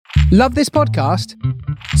Love this podcast?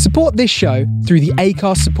 Support this show through the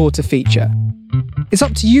Acast supporter feature. It's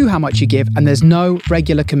up to you how much you give, and there's no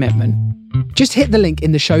regular commitment. Just hit the link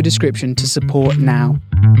in the show description to support now.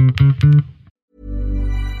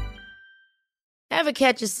 Ever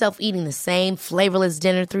catch yourself eating the same flavorless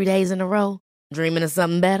dinner 3 days in a row? Dreaming of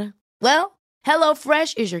something better? Well,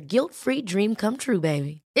 HelloFresh is your guilt-free dream come true,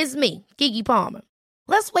 baby. It's me, Keke Palmer.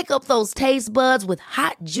 Let's wake up those taste buds with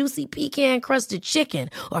hot, juicy pecan-crusted chicken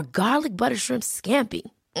or garlic butter shrimp scampi.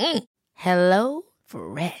 Hello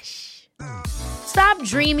Fresh. Stop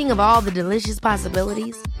dreaming of all the delicious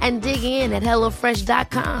possibilities and dig in at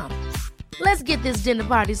HelloFresh.com. Let's get this dinner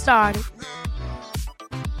party started.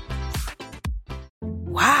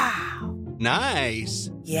 Wow.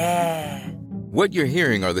 Nice. Yeah. What you're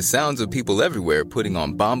hearing are the sounds of people everywhere putting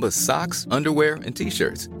on Bombas socks, underwear, and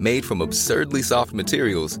T-shirts made from absurdly soft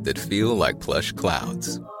materials that feel like plush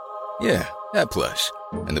clouds. Yeah, that plush.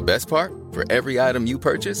 And the best part? For every item you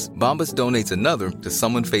purchase, Bombas donates another to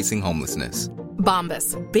someone facing homelessness.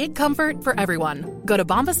 Bombas. Big comfort for everyone. Go to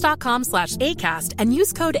bombas.com/ACAST and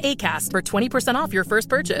use code ACAST for 20% off your first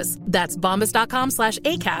purchase. That's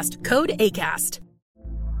bombas.com/ACAST. Code ACAST.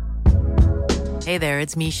 Hey there,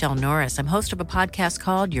 it's Michelle Norris. I'm host of a podcast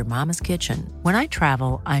called Your Mama's Kitchen. When I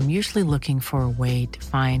travel, I'm usually looking for a way to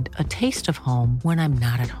find a taste of home when I'm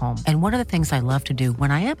not at home. And one of the things I love to do when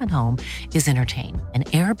I am at home is entertain. And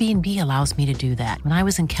Airbnb allows me to do that. When I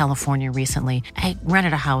was in California recently, I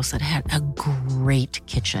rented a house that had a great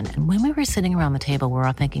kitchen. And when we were sitting around the table, we were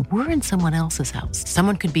all thinking, we're in someone else's house.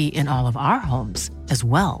 Someone could be in all of our homes as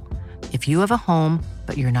well. If you have a home,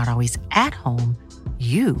 but you're not always at home,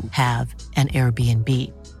 you have an Airbnb.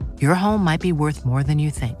 Your home might be worth more than you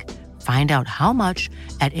think. Find out how much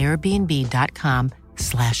at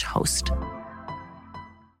airbnb.com/host.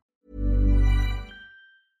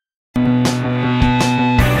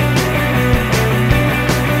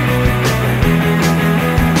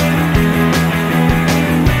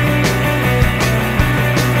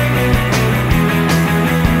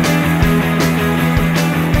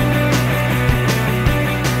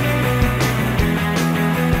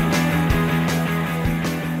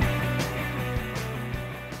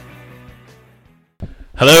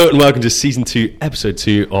 Hello and welcome to Season 2, Episode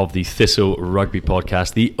 2 of the Thistle Rugby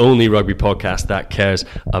Podcast, the only rugby podcast that cares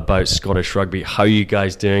about Scottish rugby. How are you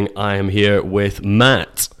guys doing? I am here with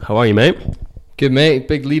Matt. How are you, mate? Good, mate.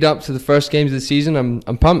 Big lead up to the first games of the season. I'm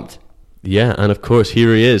pumped. Yeah, and of course,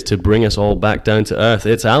 here he is to bring us all back down to earth.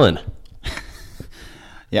 It's Alan.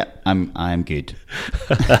 Yeah, I'm good.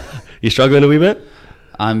 You struggling a wee bit?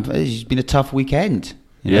 It's been a tough weekend.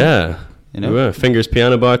 Yeah. You know? You were. Fingers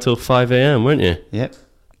piano bar till 5 a.m, weren't you? Yep.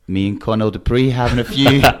 Me and Connell Dupree having a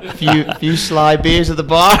few sly beers at the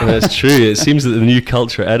bar. That's true. It seems that the new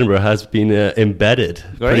culture at Edinburgh has been embedded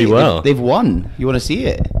pretty well. They've won. You want to see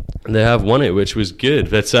it? They have won it, which was good.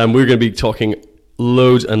 But we're going to be talking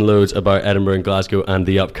loads and loads about Edinburgh and Glasgow and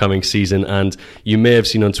the upcoming season. And you may have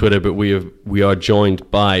seen on Twitter, but we are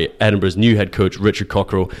joined by Edinburgh's new head coach, Richard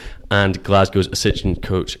Cockerell, and Glasgow's assistant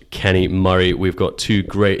coach, Kenny Murray. We've got two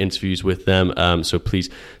great interviews with them, so please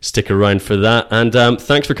stick around for that. And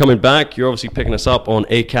thanks for coming back. You're obviously picking us up on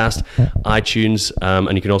Acast, iTunes,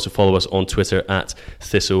 and you can also follow us on Twitter at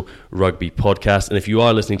Thistle Rugby Podcast. And if you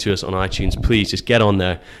are listening to us on iTunes, please just get on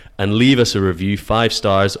there and leave us a review. 5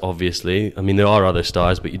 stars, obviously. I mean, there are other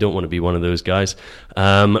stars, but you don't want to be one of those guys.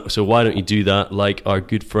 So why don't you do that, like our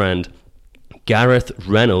good friend Gareth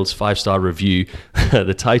Reynolds, 5-star review.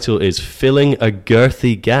 The title is Filling a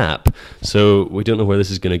Girthy Gap. So we don't know where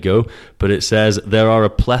this is going to go, but it says, there are a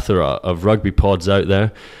plethora of rugby pods out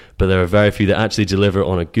there, but there are very few that actually deliver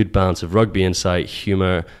on a good balance of rugby insight,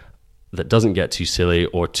 humour that doesn't get too silly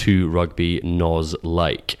or too rugby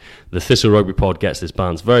nos-like. The Thistle Rugby Pod gets this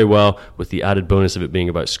balance very well, with the added bonus of it being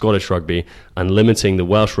about Scottish rugby and limiting the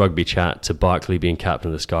Welsh rugby chat to Barclay being captain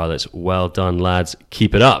of the Scarlets. Well done, lads.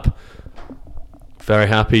 Keep it up. Very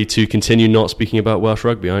happy to continue not speaking about Welsh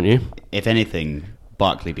rugby, aren't you? If anything,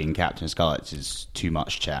 Barclay being captain of Scarlets is too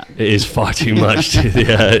much chat. It is far too much to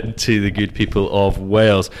the good people of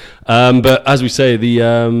Wales. But as we say,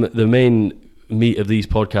 the main meat of these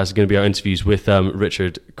podcasts is going to be our interviews with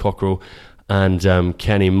Richard Cockerell and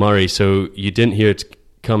Kenny Murray. So you didn't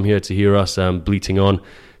come here to hear us bleating on.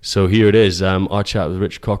 So here it is, our chat with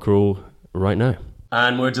Richard Cockerell right now.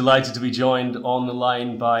 And we're delighted to be joined on the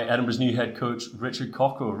line by Edinburgh's new head coach, Richard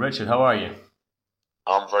Cockerell. Richard, how are you?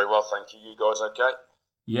 I'm very well, thank you. You guys okay?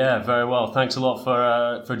 Yeah, very well. Thanks a lot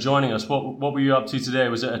for joining us. What were you up to today?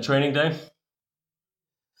 Was it a training day?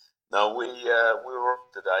 No, we were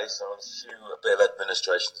up today, so there's a bit of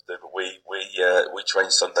administration to do. But we train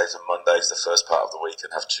Sundays and Mondays the first part of the week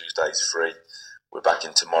and have Tuesdays free. We're back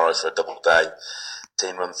in tomorrow for a double day.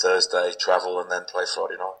 Team run Thursday, travel, and then play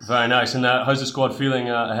Friday night. Very nice. And how's the squad feeling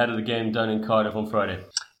ahead of the game down in Cardiff on Friday?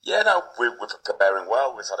 Yeah, no, we're preparing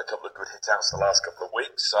well. We've had a couple of good hit-outs the last couple of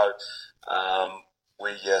weeks, so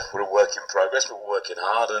we're a work in progress. We're working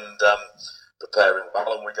hard and preparing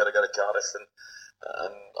well, and we've got to go to Cardiff and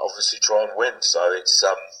obviously try and win. So it's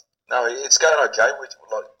going okay.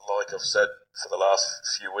 Like I've said for the last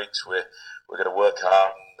few weeks, we're going to work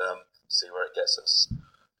hard and see where it gets us.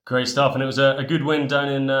 Great stuff. And it was a good win down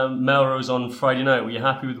in Melrose on Friday night. Were you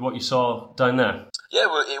happy with what you saw down there? Yeah,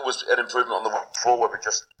 well, it was an improvement on the week before where we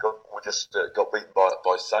just got beaten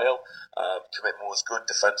by Sale. Commitment was good.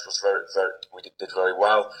 Defence was we did very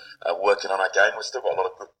well. Working on our game, we've still got a lot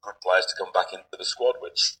of good players to come back into the squad,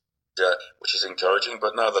 which is encouraging.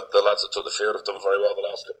 But no, the lads that took the field have done very well the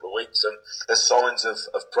last couple of weeks, and there's signs of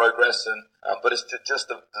progress. But it's just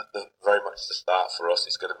the very much the start for us.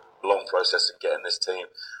 It's going to be a long process in getting this team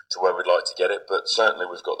to where we'd like to get it. But certainly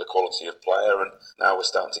we've got the quality of player, and now we're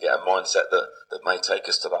starting to get a mindset that may take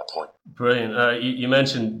us to that point. Brilliant. You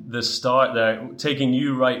mentioned the start there, taking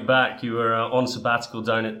you right back. You were on sabbatical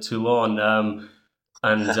down at Toulon.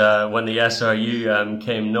 And when the SRU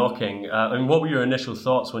came knocking, what were your initial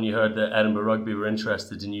thoughts when you heard that Edinburgh Rugby were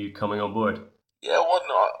interested in you coming on board? Yeah,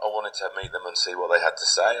 I wanted to meet them and see what they had to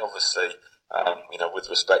say. Obviously, with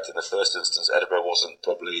respect, in the first instance, Edinburgh wasn't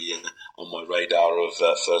probably on my radar of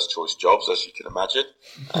first choice jobs, as you can imagine.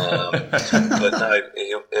 But no,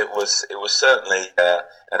 it was certainly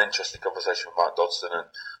an interesting conversation with Mark Dodson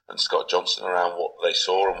and Scott Johnson around what they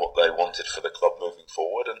saw and what they wanted for the club moving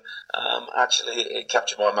forward. And actually, it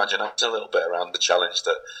captured my imagination a little bit around the challenge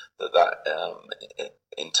that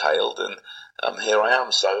entailed. And here I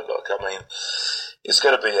am. So, look, I mean, it's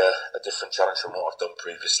going to be a different challenge from what I've done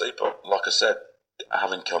previously. But like I said,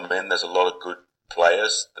 having come in, there's a lot of good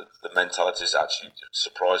players. The mentalities actually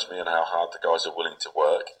surprised me and how hard the guys are willing to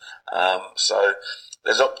work. So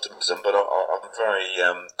there's optimism, but I'm very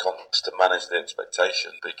conscious to manage the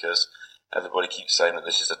expectation because everybody keeps saying that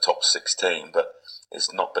this is a top 16, but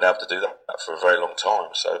it's not been able to do that for a very long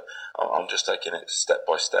time. So I'm just taking it step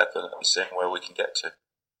by step and seeing where we can get to.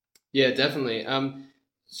 Yeah, definitely.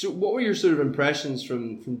 So what were your sort of impressions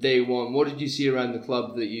from day one? What did you see around the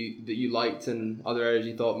club that you liked and other areas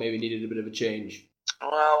you thought maybe needed a bit of a change?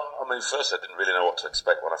 Well, I mean, first I didn't really know what to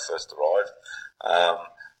expect when I first arrived.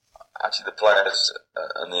 Actually, the players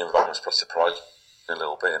and the environment was probably surprised a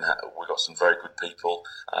little bit, and we got some very good people,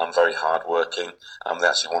 very hard working. They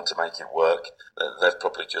actually want to make it work. They've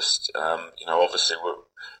probably just, obviously,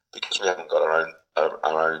 because we haven't got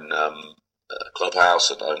our own clubhouse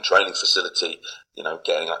and our own training facility.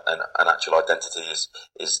 Getting an actual identity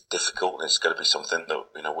is difficult, and it's going to be something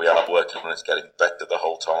that we are working on. It's getting better the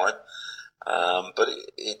whole time. But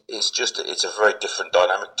it's a very different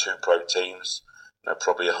dynamic. 2 pro teams,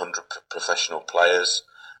 probably 100 professional players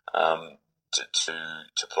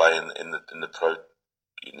to play in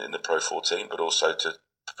the Pro 14, but also to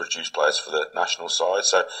produce players for the national side.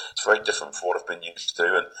 So it's very different from what I've been used to,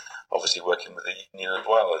 and obviously working with the union as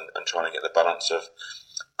well, and trying to get the balance of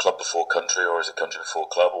club before country, or is it country before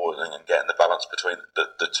club, and getting the balance between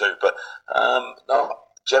the two. But no,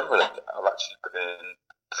 generally, I've actually been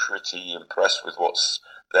pretty impressed with what's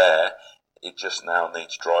there. It just now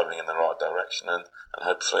needs driving in the right direction, and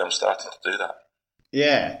hopefully I'm starting to do that.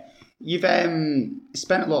 Yeah. You've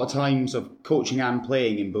spent a lot of time sort of coaching and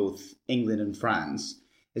playing in both England and France.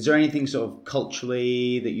 Is there anything sort of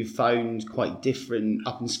culturally that you found quite different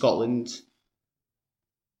up in Scotland?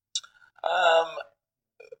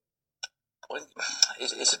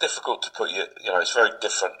 It's difficult to put it's very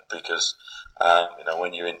different because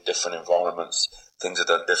when you're in different environments, things are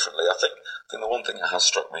done differently. I think the one thing that has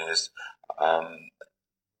struck me is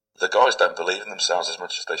the guys don't believe in themselves as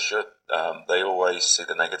much as they should. They always see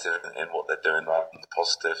the negative in what they're doing rather than the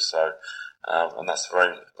positive. So, and that's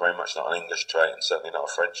very, very much not an English trait, and certainly not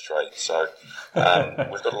a French trait. So,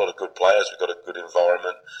 we've got a lot of good players. We've got a good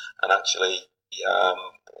environment, and actually,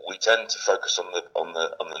 we tend to focus on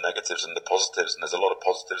the negatives and the positives. And there's a lot of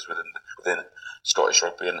positives within Scottish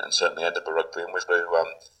rugby and certainly Edinburgh rugby, and we've got to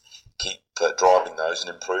keep driving those and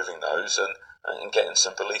improving those and getting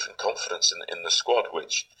some belief and confidence in the squad,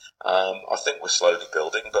 which I think we're slowly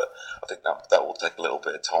building, but I think that will take a little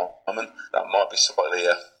bit of time. I mean, that might be slightly.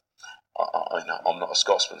 I'm not a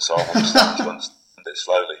Scotsman, so I'm starting to understand it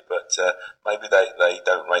slowly. But maybe they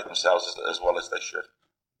don't rate themselves as well as they should.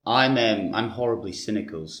 I'm horribly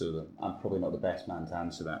cynical, so I'm probably not the best man to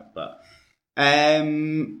answer that. But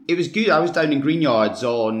It was good. I was down in Greenyards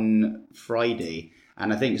on Friday,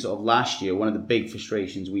 and I think sort of last year, one of the big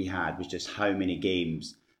frustrations we had was just how many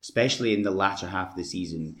games, especially in the latter half of the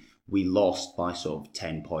season, we lost by sort of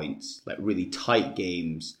 10 points, like really tight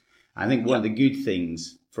games. I think one of the good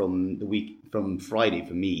things from Friday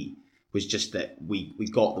for me was just that we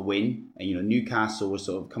got the win, and Newcastle was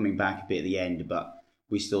sort of coming back a bit at the end, but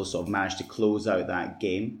we still sort of managed to close out that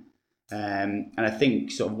game. And I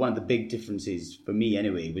think sort of one of the big differences for me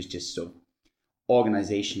anyway was just sort of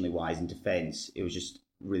organisationally wise in defence. It was just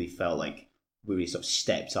really felt like we really sort of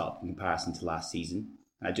stepped up in comparison to last season.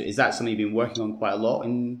 Is that something you've been working on quite a lot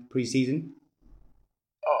in pre-season?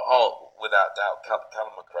 Without doubt,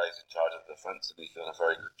 Callum McRae's in charge of the defence, and he's doing a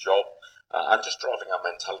very good job. And just driving our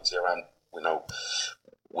mentality around,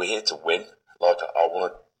 we're here to win. Like I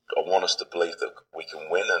want us to believe that we can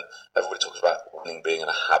win, and everybody talks about winning being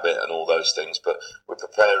a habit and all those things, but we're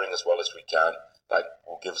preparing as well as we can. That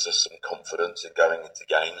will give us some confidence in going into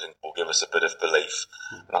games, and will give us a bit of belief.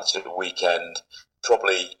 And actually, the weekend,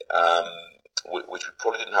 probably, which we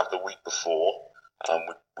probably didn't have the week before.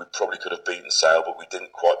 We probably could have beaten Sale, but we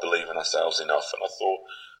didn't quite believe in ourselves enough. And I thought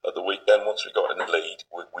at the weekend, once we got in the lead,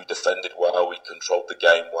 we defended well, we controlled the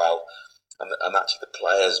game well, and actually the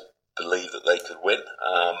players believed that they could win.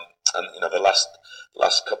 And the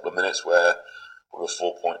last couple of minutes where we were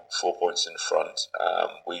 4 points in front,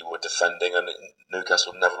 we were defending, and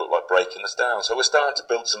Newcastle never looked like breaking us down. So we're starting to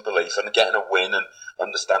build some belief, and getting a win and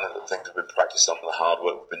understanding that the things we've been practicing on, the hard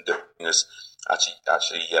work we've been doing is actually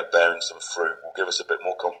bearing some fruit, will give us a bit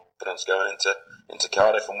more confidence going into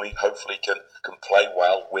Cardiff, and we hopefully can play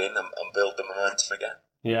well, win, and build the momentum again.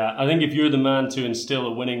 Yeah, I think if you're the man to instill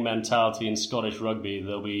a winning mentality in Scottish rugby,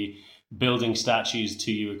 they'll be building statues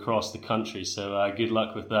to you across the country. So good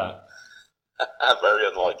luck with that. Very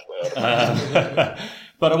unlikely.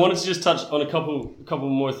 But I wanted to just touch on a couple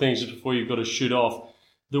more things just before you've got to shoot off.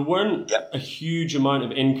 There weren't a huge amount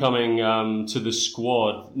of incoming to the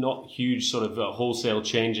squad, not huge sort of wholesale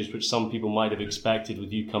changes, which some people might have expected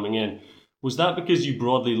with you coming in. Was that because you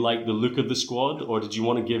broadly liked the look of the squad, or did you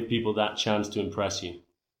want to give people that chance to impress you?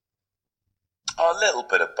 A little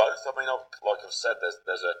bit of both. I mean, like I've said,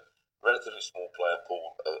 there's a relatively small player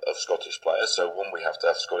pool of Scottish players, so we have to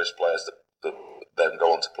have Scottish players that then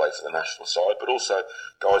go on to play for the national side, but also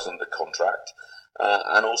guys under contract.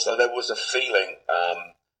 And also there was a feeling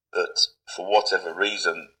that for whatever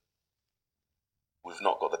reason, we've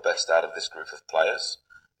not got the best out of this group of players,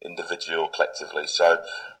 individually or collectively. So,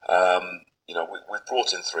 we've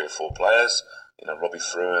brought in 3 or 4 players, Robbie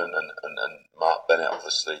Fruin and Mark Bennett,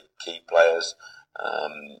 obviously key players.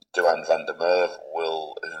 Duhan van der Merwe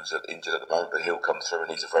who's injured at the moment, but he'll come through,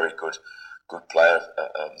 and he's a very good player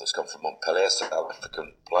that's come from Montpellier, South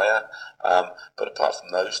African player. But apart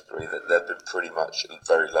from those 3, they've been pretty much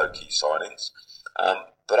very low-key signings.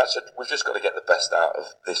 But actually, we've just got to get the best out of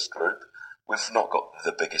this group. We've not got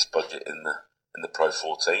the biggest budget in the Pro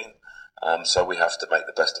 14, so we have to make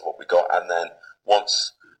the best of what we got. And then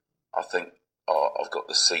once I think I've got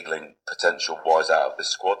the ceiling potential-wise out of this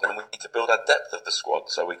squad, then we need to build our depth of the squad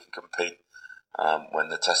so we can compete when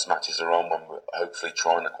the test matches are on, when we're hopefully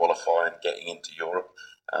trying to qualify and getting into Europe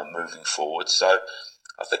moving forward. So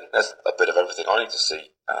I think there's a bit of everything I need to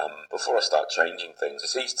see before I start changing things.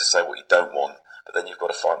 It's easy to say what you don't want, but then you've got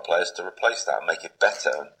to find players to replace that and make it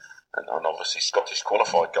better. And obviously Scottish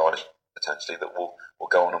qualified guys potentially that will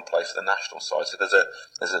go on and play for the national side. So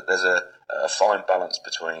there's a fine balance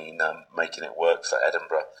between making it work for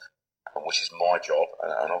Edinburgh, which is my job,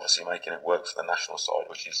 and obviously making it work for the national side,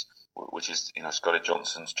 which is Scotty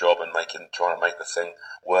Johnson's job, and trying to make the thing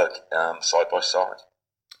work side by side.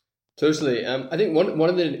 Totally. I think one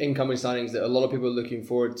of the incoming signings that a lot of people are looking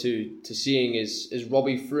forward to seeing is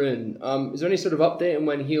Robbie Fruin. Is there any sort of update on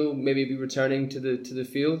when he'll maybe be returning to the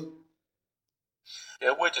field?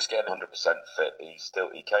 Yeah, we're just getting 100% fit.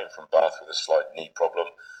 He came from Bath with a slight knee problem,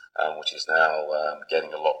 which is now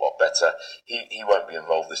getting a lot better. He won't be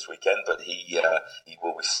involved this weekend, but he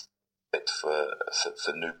will be fit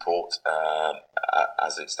for Newport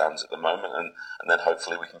as it stands at the moment, and then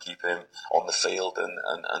hopefully we can keep him on the field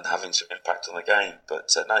and having some impact on the game.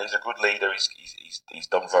 But no, he's a good leader. He's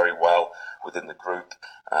done very well within the group.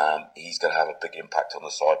 He's going to have a big impact on the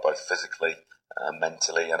side, both physically,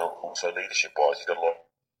 mentally, and also leadership-wise. He's got a lot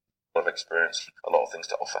of experience, a lot of things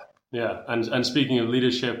to offer. Yeah, and speaking of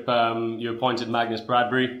leadership, you appointed Magnus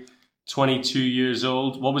Bradbury, 22 years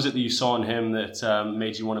old. What was it that you saw in him that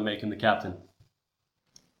made you want to make him the captain?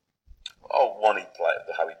 One,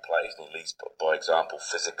 how he plays, and he leads by example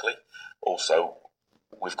physically. Also,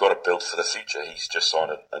 we've got to build for the future. He's just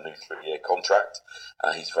signed a new 3-year contract.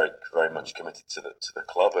 He's very, very much committed to the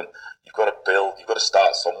club, and you've got to build. You've got to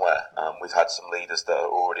start somewhere. We've had some leaders that are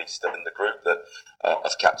already still in the group that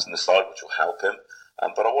have captained the side, which will help him.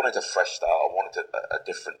 But I wanted a fresh start. I wanted a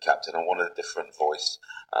different captain. I wanted a different voice.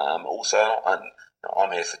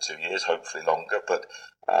 I'm here for 2 years, hopefully longer, but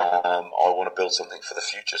I want to build something for the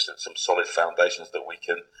future, some solid foundations that we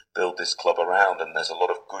can build this club around. And there's a lot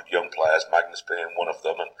of good young players, Magnus being one of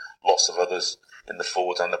them, and lots of others in the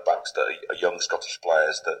forwards and the backs that are young Scottish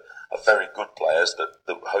players that are very good players that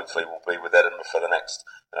hopefully will be with Edinburgh for the next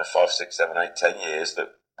 5, 6, 7, 8, 10 years, that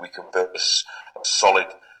we can build a solid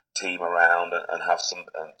team around and have some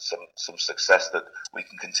success that we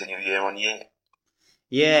can continue year on year.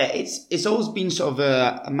 Yeah, it's always been sort of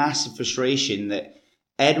a massive frustration that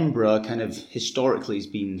Edinburgh kind of historically has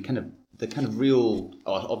been kind of the kind of real,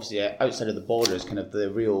 obviously outside of the borders, kind of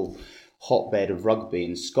the real hotbed of rugby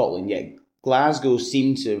in Scotland. Yet Glasgow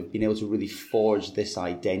seem to have been able to really forge this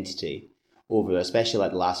identity over, especially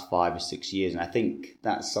like the last 5 or 6 years. And I think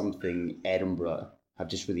that's something Edinburgh have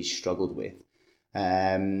just really struggled with.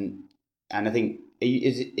 And I think,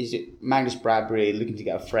 is it Magnus Bradbury looking to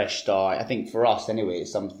get a fresh start? I think for us anyway,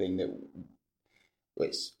 it's something that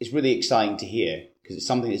it's really exciting to hear, because it's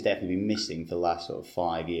something that's definitely been missing for the last sort of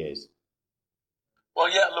 5 years. Well,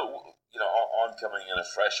 yeah, look, I'm coming in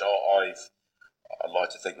afresh. I like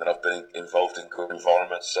to think that I've been involved in good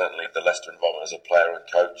environments, certainly the Leicester environment as a player and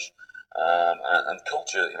coach, and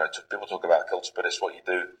culture. People talk about culture, but it's what you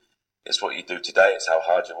do. It's what you do today. It's how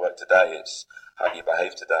hard you work today. It's how you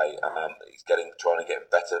behave today. It's trying to get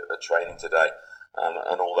better at training today,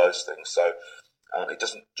 and all those things. So it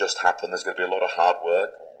doesn't just happen. There's going to be a lot of hard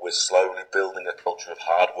work. We're slowly building a culture of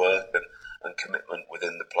hard work and commitment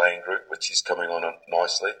within the playing group, which is coming on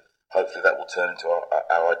nicely. Hopefully that will turn into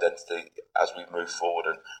our identity as we move forward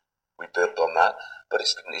and we build on that. But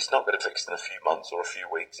it's not going to fix in a few months or a few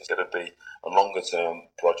weeks. It's going to be a longer term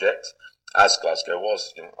project, as Glasgow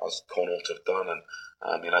was, as Connaught have done. And,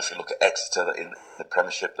 if you look at Exeter in the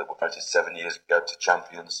Premiership that were voted 7 years ago to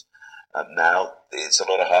champions, now it's a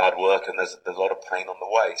lot of hard work and there's a lot of pain on the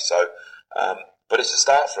way. So, but it's a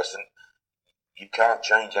start for us, and you can't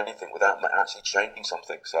change anything without actually changing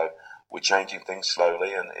something. So we're changing things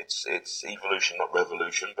slowly, and it's evolution, not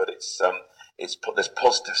revolution. But there's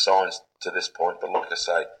positive signs to this point. But like I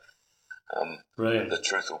say, brilliant. The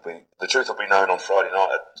truth will be known on Friday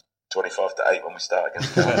night at 25 to 8 when we start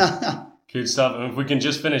again. Good stuff. And if we can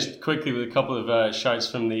just finish quickly with a couple of shouts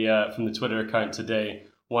from the Twitter account today.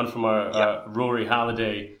 One from our Rory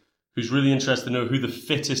Halliday, who's really interested to know who the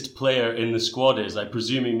fittest player in the squad is. I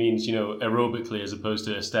presume he means, aerobically as opposed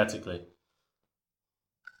to aesthetically.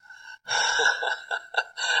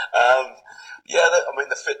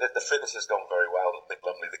 The fitness has gone very well. Nick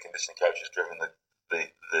Lumley, the conditioning coach, has driven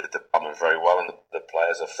the department very well, and the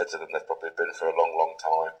players are fitter than they've probably been for a long, long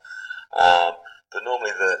time. But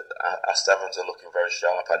normally our 7s are looking very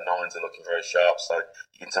sharp, our 9s are looking very sharp, so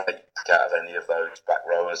you can take out of any of those back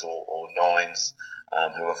rowers or 9s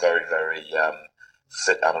who are very, very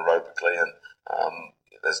fit anaerobically, and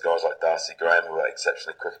there's guys like Darcy Graham who are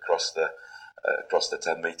exceptionally quick across the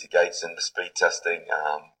 10-metre gates in the speed testing.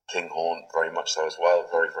 Kinghorn very much so as well,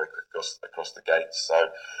 very, very quick across the gates. So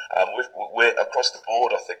we're across the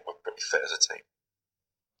board. I think we're pretty fit as a team.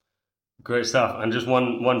 Great stuff. And just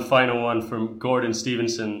one final one from Gordon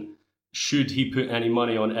Stevenson. Should he put any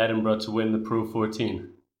money on Edinburgh to win the Pro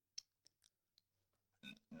 14?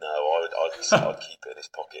 No, I'd keep it in his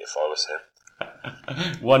pocket if I was him.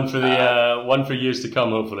 One for years to come,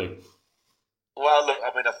 hopefully. Well, look,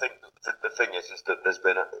 I think the thing is that there's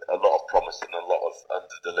been a lot of promise and a lot of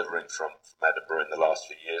under-delivering from Edinburgh in the last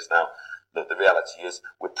few years. Now, the reality is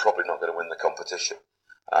we're probably not going to win the competition.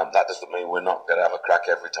 That doesn't mean we're not going to have a crack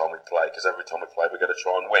every time we play, because every time we play we're going to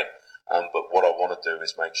try and win. But what I want to do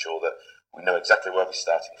is make sure that we know exactly where we're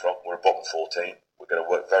starting from. We're a bottom 14. We're going to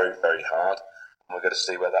work very, very hard, and we're going to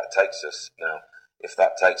see where that takes us. Now, if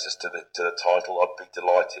that takes us to the title, I'd be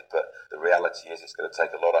delighted. But the reality is it's going to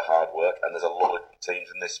take a lot of hard work, and there's a lot of teams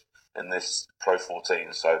in this Pro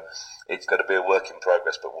 14. So it's going to be a work in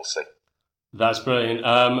progress, but we'll see. That's brilliant.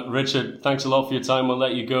 Richard, thanks a lot for your time. We'll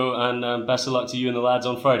let you go, and best of luck to you and the lads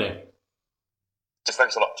on Friday. Just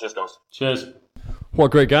thanks a lot. Cheers, guys. Cheers. What a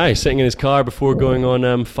great guy, sitting in his car before going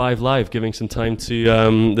on 5 Live, giving some time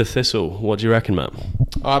to the Thistle. What do you reckon, Matt?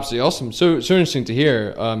 Oh, absolutely awesome. So interesting to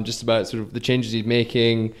hear just about sort of the changes he's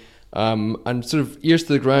making and sort of ears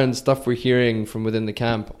to the ground stuff we're hearing from within the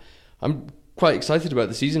camp. I'm quite excited about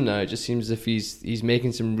the season now. It just seems as if he's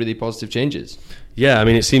making some really positive changes. Yeah, I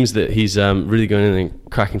mean, it seems that he's really going in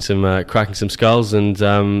and cracking some skulls, and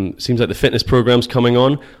seems like the fitness program's coming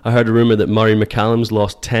on. I heard a rumour that Murray McCallum's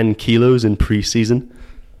lost 10 kilos in pre-season.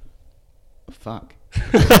 Fuck.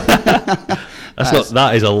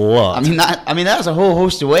 That is a lot. I mean that's a whole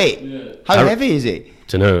host of weight. Yeah. How heavy is he?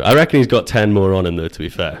 Don't know. I reckon he's got 10 more on him, though, to be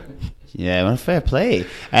fair. Yeah, well, fair play.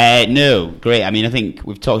 No, great. I mean, I think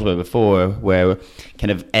we've talked about it before, where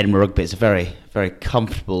kind of Edinburgh Rugby, it's a very, very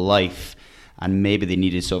comfortable life, and maybe they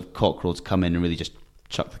needed sort of Cockerell to come in and really just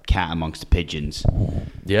chuck the cat amongst the pigeons.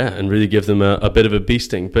 Yeah, and really give them a bit of a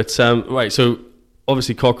beasting. But, right, so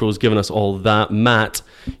obviously Cockerell's given us all that. Matt,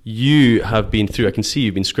 you have been through, I can see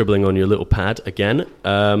you've been scribbling on your little pad again.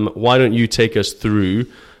 Why don't you take us through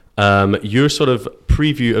your sort of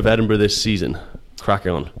preview of Edinburgh this season? Crack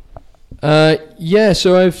on.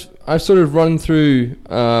 So I've sort of run through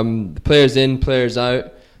the players in, players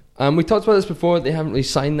out. We talked about this before. They haven't really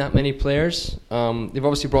signed that many players. They've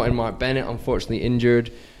obviously brought in Mark Bennett, unfortunately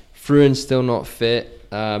injured. Fruin's still not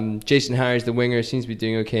fit. Jason Harris, the winger, seems to be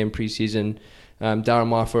doing okay in pre-season. Darren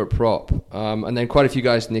Marford at prop. And then quite a few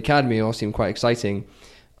guys in the academy all seem quite exciting.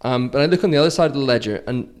 But I look on the other side of the ledger,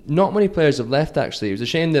 and not many players have left, actually. It was a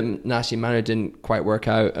shame that Nasi Manor didn't quite work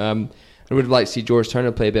out. I would have liked to see George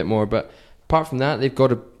Turner play a bit more, but apart from that, they've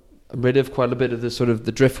got rid of quite a bit of the sort of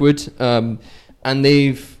the driftwood, and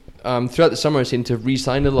they've throughout the summer seemed to have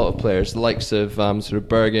re-signed a lot of players, the likes of sort of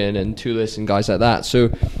Bergen and Toulis and guys like that. So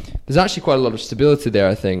there's actually quite a lot of stability there,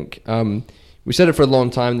 I think. We said it for a long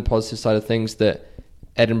time, the positive side of things, that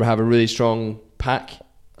Edinburgh have a really strong pack.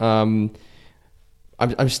 I'm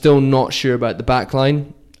still not sure about the back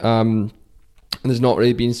line. And there's not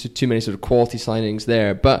really been too many sort of quality signings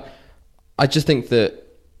there, but I just think that,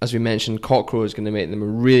 as we mentioned, Cockerell is going to make them a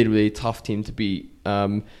really, really tough team to beat.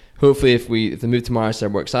 Hopefully, if the move to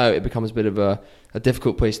Morriston works out, it becomes a bit of a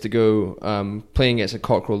difficult place to go. Playing against a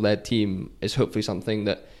Cockerell-led team is hopefully something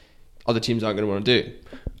that other teams aren't going to want to do.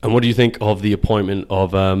 And what do you think of the appointment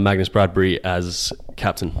of Magnus Bradbury as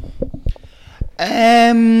captain?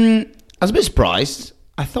 I was a bit surprised.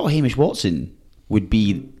 I thought Hamish Watson would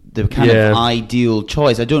be the kind of ideal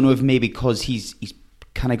choice. I don't know if maybe because he's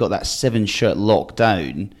kind of got that 7-shirt locked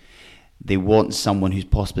down, they want someone who's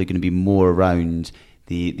possibly going to be more around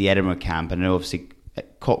the Edinburgh camp. And I know obviously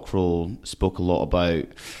Cockerell spoke a lot about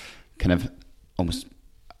kind of almost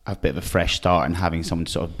a bit of a fresh start and having someone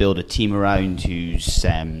to sort of build a team around who's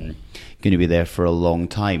going to be there for a long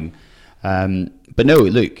time. But no,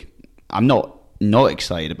 look, I'm not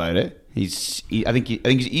excited about it. I think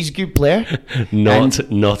he's a good player.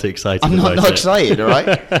 Not excited. I'm not excited. All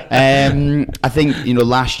right. I think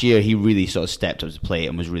last year he really sort of stepped up to the plate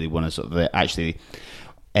and was really one of sort of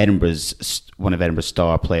one of Edinburgh's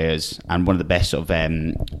star players and one of the best sort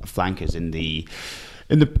of flankers in the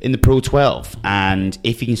Pro 12. And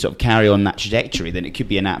if he can sort of carry on that trajectory, then it could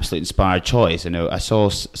be an absolute inspired choice. I know I saw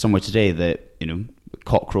somewhere today that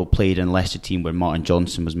Cockerell played in a Leicester team where Martin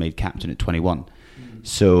Johnson was made captain at 21.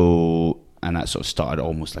 So, and that sort of started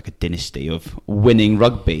almost like a dynasty of winning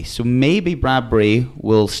rugby. So maybe Bradbury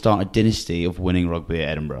will start a dynasty of winning rugby at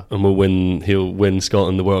Edinburgh. And he'll win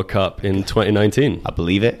Scotland the World Cup in 2019. I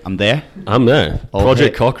believe it. I'm there.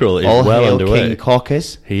 Project Cockerell is well underway. King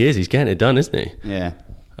Cockers. He is. He's getting it done, isn't he? Yeah.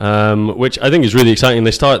 Which I think is really exciting. They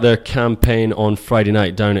start their campaign on Friday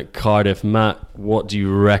night down at Cardiff. Matt, what do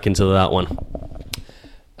you reckon to that one?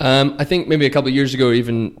 I think maybe a couple of years ago, or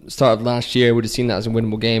even start of last year, would have seen that as a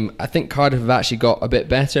winnable game. I think Cardiff have actually got a bit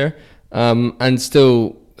better, and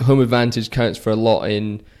still home advantage counts for a lot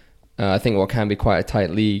in I think what can be quite a tight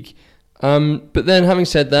league. But then having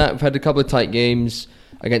said that, we've had a couple of tight games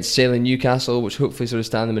against Sale and Newcastle, which hopefully sort of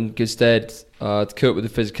stand them in good stead to cope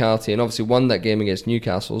with the physicality, and obviously won that game against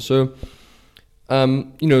Newcastle. So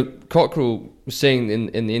Cockerell was saying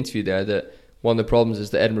in the interview there that one of the problems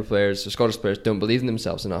is that Edinburgh players, or Scottish players, don't believe in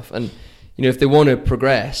themselves enough. And if they want to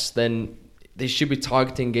progress, then they should be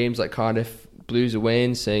targeting games like Cardiff Blues away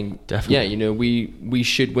and saying, definitely, we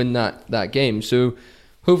should win that game. So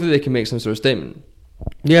hopefully they can make some sort of statement.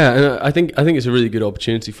 Yeah, I think it's a really good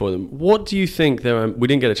opportunity for them. What do you think we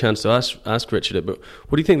didn't get a chance to ask Richard it, but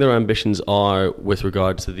what do you think their ambitions are with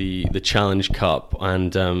regard to the Challenge Cup,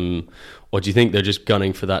 and or do you think they're just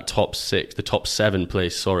gunning for that top 7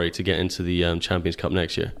 place, to get into the Champions Cup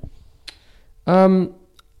next year? I'm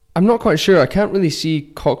not quite sure. I can't really see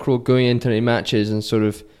Cockerell going into any matches and sort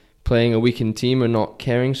of playing a weakened team or not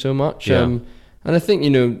caring so much. Yeah. And I think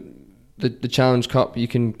the Challenge Cup, you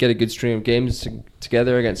can get a good string of games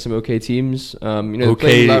together against some okay teams. They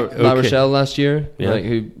played La Rochelle last year,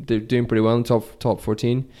 who they're doing pretty well in top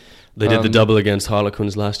 14. They did the double against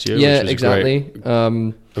Harlequins last year. Yeah, which was exactly.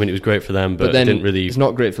 Great. I mean, it was great for them, but then it didn't really. It's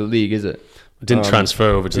not great for the league, is it? It didn't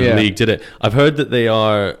transfer over to the league, did it? I've heard that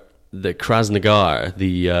the Krasnodar,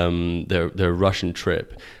 their Russian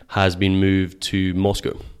trip, has been moved to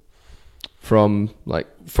Moscow. From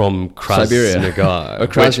Krasnodar. Or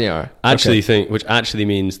Krasnoyar. Which actually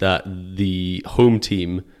means that the home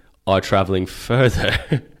team are travelling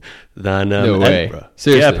further than no way. Edinburgh.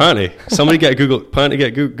 Seriously? Yeah, apparently. Somebody get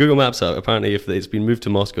Google Maps out. Apparently, if it's been moved to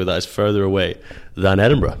Moscow, that is further away than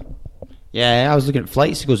Edinburgh. Yeah, I was looking at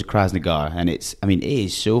flights to go to Krasnodar, and it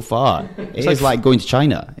is so far. It's like going to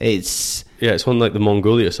China. It's on like the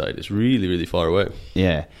Mongolia side. It's really, really far away.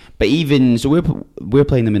 Yeah, but even so, we're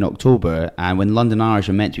playing them in October, and when London Irish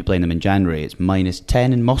are meant to be playing them in January, it's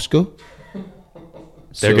 -10 in Moscow.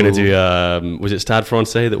 They're going to do. Was it Stade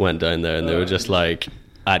Francais that went down there, and they were just like,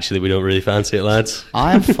 "Actually, we don't really fancy it, lads."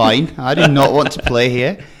 I am fine. I do not want to play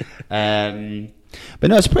here. But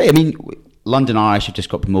no, it's pretty. I mean, London Irish have just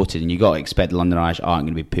got promoted, and you got to expect the London Irish aren't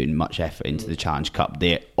going to be putting much effort into the Challenge Cup.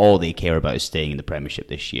 All they care about is staying in the Premiership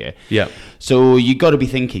this year. Yeah. So you got to be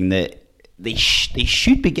thinking that they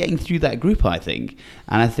should be getting through that group, I think.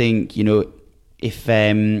 And I think, if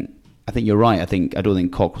I think you're right. I don't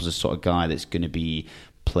think Cockrell's the sort of guy that's going to be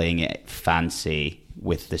playing it fancy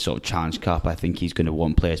with the sort of Challenge Cup. I think he's going to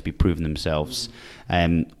want players to be proving themselves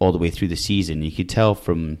all the way through the season. You could tell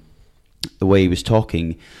from the way he was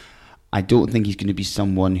talking, I don't think he's going to be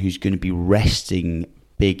someone who's going to be resting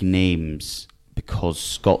big names because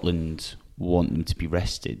Scotland want them to be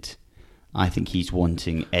rested. I think he's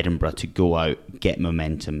wanting Edinburgh to go out, get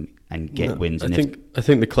momentum, and get wins. I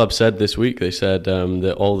think the club said this week. They said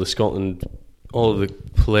that all of the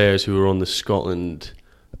players who are on the Scotland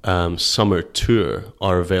summer tour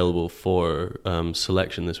are available for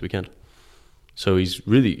selection this weekend. So he's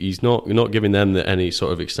not giving them any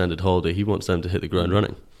sort of extended holiday. He wants them to hit the ground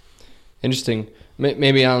running. Interesting.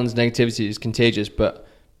 Maybe Alan's negativity is contagious, but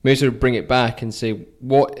maybe sort of bring it back and say,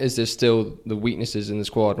 what is there still the weaknesses in the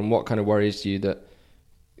squad, and what kind of worries you that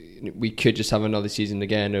we could just have another season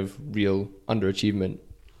again of real underachievement?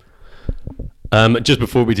 Just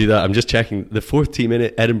before we do that, I'm just checking. The fourth team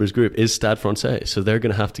in Edinburgh's group is Stade Francais, so they're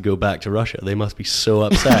going to have to go back to Russia. They must be so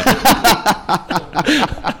upset.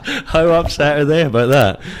 How upset are they about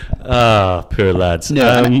that? Ah, poor lads.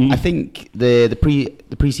 No, I think the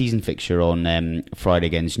pre-season fixture on Friday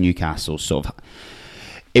against Newcastle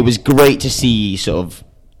it was great to see sort of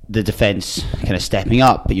the defence kind of stepping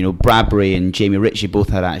up. Bradbury and Jamie Ritchie both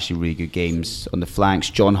had actually really good games on the flanks.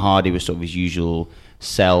 John Hardy was sort of his usual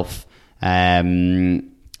self.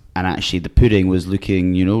 And actually the pudding was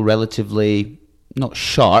looking, relatively not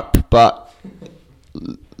sharp, but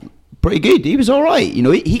pretty good. He was all right.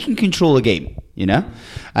 He can control a game, but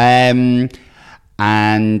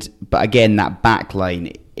again, that back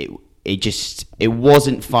line, it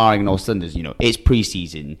wasn't firing on all cylinders. It's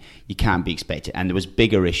pre-season, you can't be expected, and there was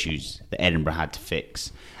bigger issues that Edinburgh had to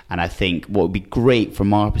fix. And I think what would be great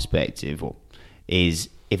from our perspective is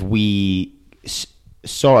if we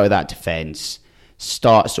sort out that defence,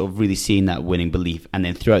 start sort of really seeing that winning belief, and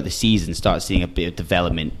then throughout the season start seeing a bit of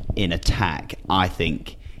development in attack. I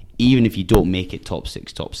think even if you don't make it top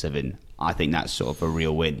 6, top 7, I think that's sort of a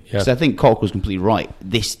real win. Because I think Cockrell's completely right.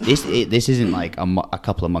 This isn't like a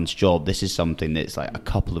couple of months' job. This is something that's like a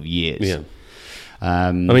couple of years. Yeah.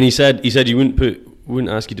 I mean, he said you wouldn't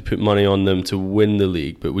ask you to put money on them to win the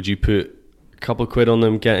league, but would you put a couple of quid on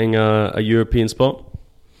them getting a European spot?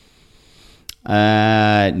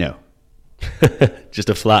 No.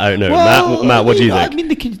 Just a flat out no. Well, Matt, what do you think? I mean,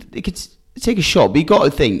 they could take a shot, but you got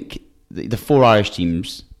to think the 4 Irish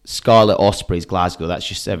teams: Scarlet, Ospreys, Glasgow.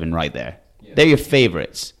 That's your 7 right there. Yeah. They're your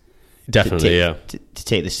favourites. Definitely, to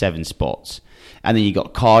take the 7 spots. And then you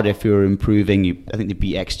got Cardiff, who are improving. I think they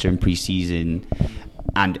beat Exeter in pre-season.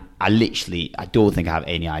 And I don't think I have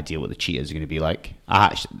any idea what the Cheetahs are going to be like.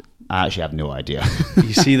 I actually have no idea.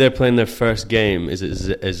 You see, they're playing their first game as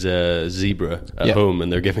a Zebra at home, and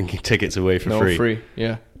they're giving tickets away for free. Free,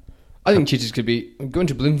 yeah. I think Cheetahs could be going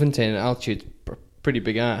to Bloemfontein at altitude. Pretty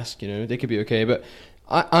big ask, they could be okay. But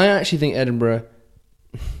I actually think Edinburgh.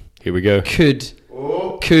 Here we go. Could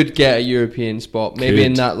get a European spot, maybe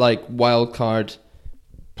in that like wild card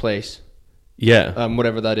place. Yeah,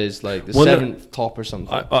 whatever that is, like the 7th top or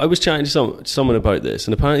something. I was chatting to someone about this,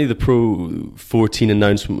 and apparently the Pro 14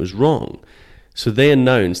 announcement was wrong. So they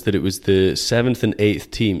announced that it was the 7th and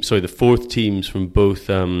 8th team, sorry, the 4th teams from both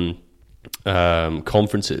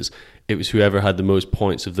conferences. It was whoever had the most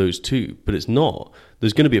points of those two, but it's not.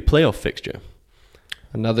 There's going to be a playoff fixture.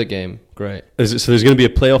 Another game, great. So there's going to be a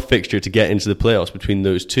playoff fixture to get into the playoffs between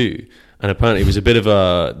those two, and apparently there was a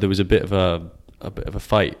bit of a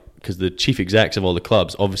fight because the chief execs of all the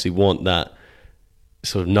clubs obviously want that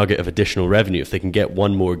sort of nugget of additional revenue if they can get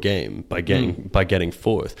one more game by getting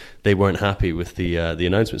fourth. They weren't happy with the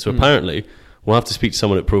announcement, so apparently we'll have to speak to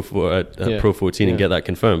someone at Pro 14 and get that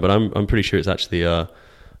confirmed. But I'm pretty sure it's actually a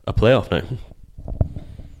playoff now.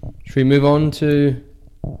 Should we move on to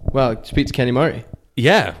speak to Kenny Murray?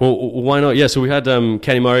 Yeah, well, why not? Yeah, so we had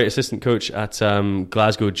Kenny Murray, assistant coach at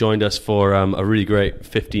Glasgow, joined us for a really great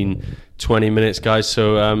 15-20 minutes, guys.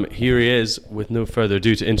 So here he is, with no further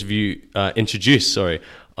ado, to introduce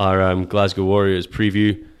our Glasgow Warriors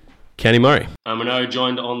preview, Kenny Murray. And we're now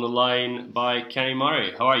joined on the line by Kenny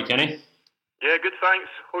Murray. How are you, Kenny? Yeah, good, thanks.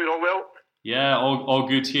 Hope you're all well. Yeah, all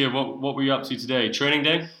good here. What were you up to today? Training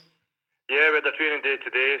day? Yeah, we had a training day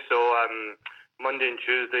today, so Monday and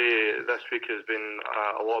Tuesday this week has been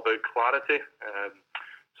a lot about clarity,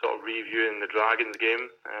 sort of reviewing the Dragons game,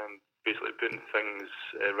 basically putting things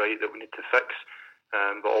right that we need to fix,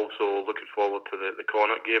 but also looking forward to the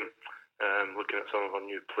Connacht game, looking at some of our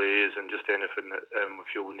new plays and just anything that we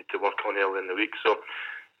feel we need to work on early in the week. So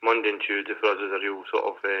Monday and Tuesday for us is a real sort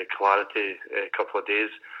of clarity couple of days,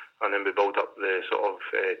 and then we build up the sort of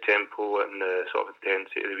tempo and the sort of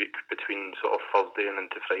intensity of the week between sort of Thursday and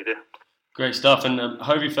into Friday. Great stuff. And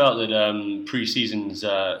how have you felt that pre-season's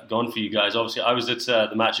gone for you guys? Obviously, I was at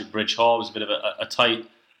the match at Bridge Hall. It was a bit of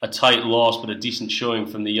a tight loss, but a decent showing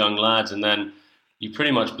from the young lads. And then you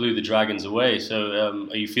pretty much blew the Dragons away. So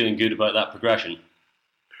are you feeling good about that progression?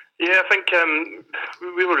 Yeah, I think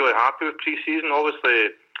we were really happy with pre-season.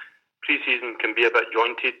 Obviously, pre-season can be a bit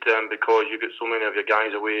jointed because you get so many of your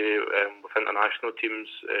guys away with international teams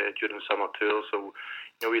during summer tours. So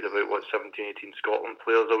we had about 17, 18 Scotland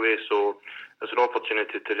players away. So it's an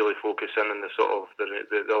opportunity to really focus in on the sort of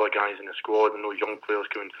the other guys in the squad and those young players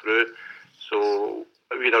coming through. So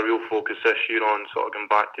we had a real focus this year on sort of going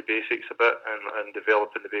back to basics a bit and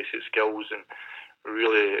developing the basic skills and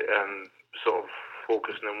really sort of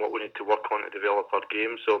focusing on what we need to work on to develop our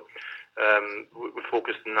game. So we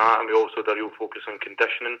focused on that, and we also had a real focus on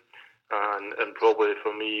conditioning. And probably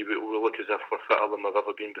for me, we look as if we're fitter than we've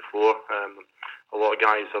ever been before. A lot of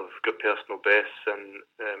guys have got personal bests, and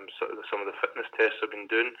some of the fitness tests have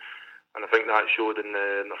been doing. And I think that showed in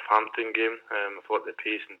the Northampton game. I thought the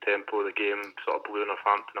pace and tempo of the game sort of blew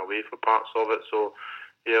Northampton away for parts of it. So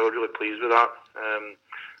yeah, we're really pleased with that.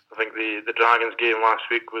 I think the Dragons game last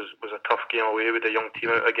week was a tough game away with a young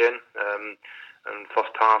team out again. And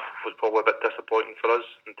first half was probably a bit disappointing for us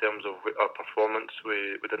in terms of our performance.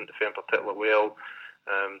 We didn't defend particularly well,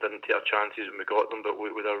 didn't take our chances when we got them, but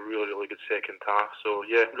we had a really, really good second half. So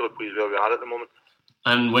yeah, really pleased where we are at the moment.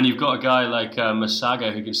 And when you've got a guy like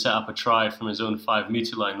Masaga who can set up a try from his own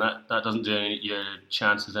 5-metre line, that doesn't do your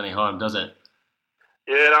chances any harm, does it?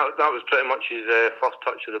 Yeah, that was pretty much his first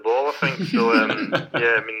touch of the ball, I think. So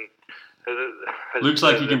yeah, I mean, looks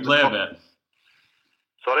like he can play a bit.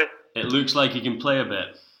 Sorry? It looks like he can play a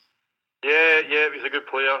bit. Yeah, he's a good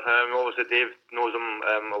player. Obviously, Dave knows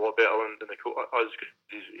him a lot better than us.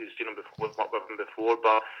 He's seen him before, worked with him before,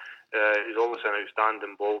 but he's obviously an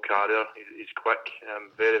outstanding ball carrier. He's quick,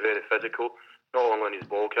 very, very physical. Not only in his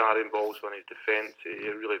ball carrying, but also in his defence. He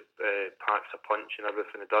really packs a punch in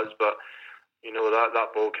everything he does. But you know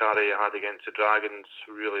that ball carry he had against the Dragons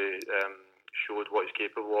really showed what he's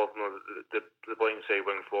capable of. You know, the blindside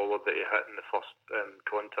wing forward that he hit in the first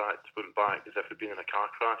contact went back as if he'd been in a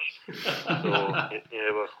car crash. So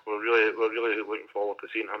yeah, we're really looking forward to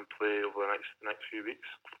seeing him play over the next few weeks.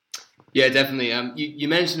 Yeah, definitely. You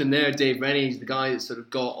mentioned him there, Dave Rennie. He's the guy that sort of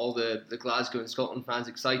got all the Glasgow and Scotland fans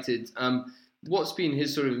excited. What's been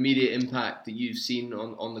his sort of immediate impact that you've seen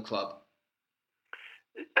on the club?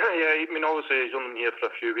 Yeah, I mean, obviously he's only here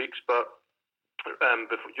for a few weeks, but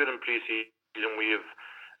during pre-season we've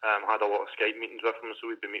had a lot of Skype meetings with him,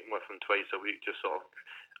 so we've been meeting with him twice a week, just sort of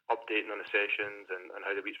updating on the sessions and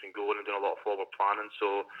how the week's been going and doing a lot of forward planning.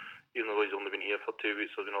 So even though he's only been here for 2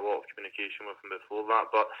 weeks, there's been a lot of communication with him before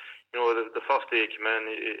that. But you know, the first day he came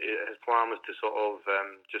in, his plan was to sort of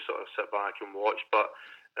just sort of sit back and watch, but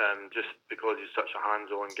just because he's such a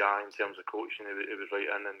hands-on guy in terms of coaching, he was right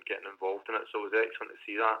in and getting involved in it. So it was excellent to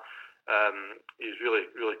see that. He's really,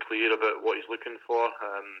 really clear about what he's looking for.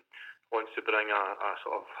 Wants to bring a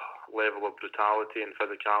sort of level of brutality and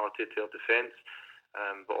physicality to our defence,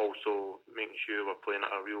 but also making sure we're playing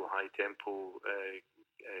at a real high tempo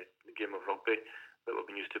game of rugby that we've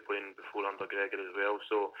been used to playing before under Gregor as well.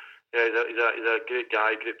 So yeah, he's a great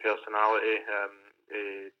guy, great personality.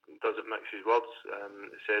 He doesn't mix his words.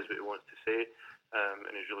 He says what he wants to say,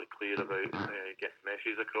 and he's really clear about getting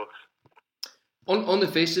messages across. On the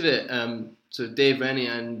face of it, so Dave Rennie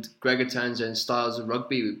and Gregor Townsend's styles of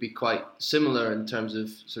rugby would be quite similar in terms of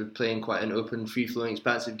sort of playing quite an open, free-flowing,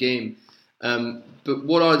 expansive game. But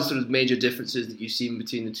what are the sort of major differences that you've seen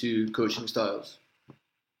between the two coaching styles?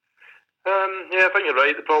 Yeah, I think you're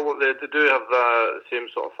right. They do have the same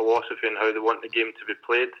sort of philosophy in how they want the game to be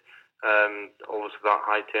played. Obviously, that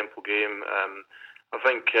high-tempo game. I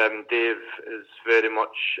think Dave is very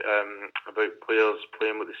much about players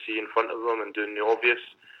playing what they see in front of them and doing the obvious.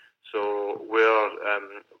 So where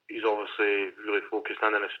he's obviously really focused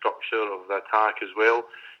on the structure of the attack as well,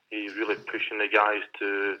 he's really pushing the guys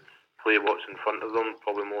to play what's in front of them,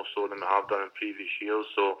 probably more so than we have done in previous years.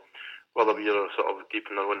 So whether we're sort of deep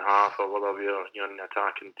in their own half or whether we're in the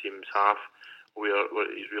attacking team's half,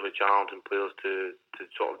 he's really challenging players to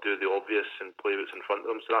sort of do the obvious and play what's in front of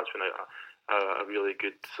them. So that's been a really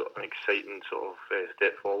good, sort of exciting sort of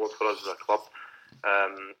step forward for us as a club.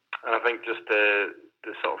 And I think just the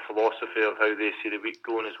sort of philosophy of how they see the week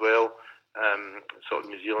going as well. Sort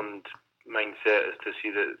of New Zealand mindset is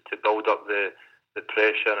to build up the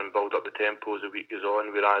pressure and build up the tempo as the week goes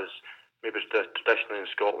on, whereas maybe traditionally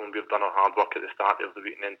in Scotland we've done our hard work at the start of the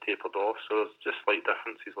week and then tapered off. So there's just slight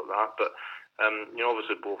differences like that. But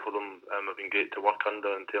obviously both of them have been great to work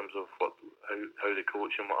under in terms of how they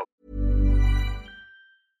coach and what.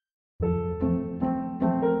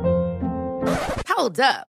 Hold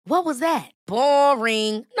up. What was that?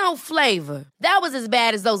 Boring. No flavor. That was as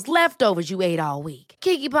bad as those leftovers you ate all week.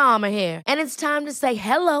 Keke Palmer here, and it's time to say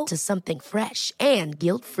hello to something fresh and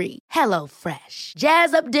guilt-free. Hello Fresh.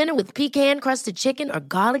 Jazz up dinner with pecan-crusted chicken or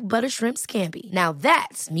garlic butter shrimp scampi. Now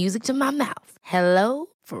that's music to my mouth. Hello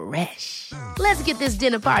Fresh. Let's get this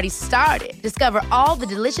dinner party started. Discover all the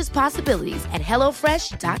delicious possibilities at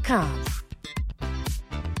HelloFresh.com.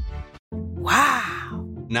 Wow.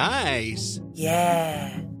 Nice.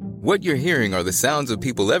 Yeah. What you're hearing are the sounds of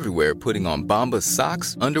people everywhere putting on Bombas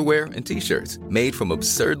socks, underwear, and T-shirts made from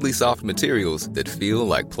absurdly soft materials that feel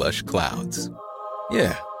like plush clouds.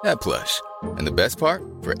 Yeah, that plush. And the best part?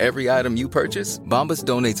 For every item you purchase, Bombas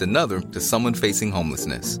donates another to someone facing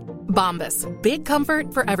homelessness. Bombas. Big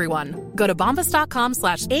comfort for everyone. Go to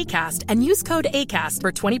bombas.com/ACAST and use code ACAST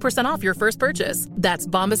for 20% off your first purchase. That's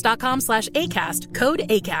bombas.com/ACAST. Code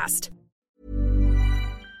ACAST.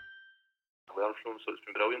 So it's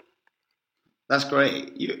been brilliant. That's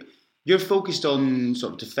great. You're focused on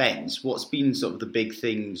sort of defence. What's been sort of the big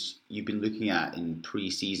things you've been looking at in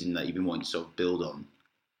pre-season that you've been wanting to sort of build on?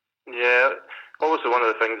 Yeah, obviously one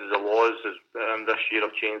of the things is the laws this year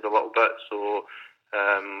have changed a little bit. So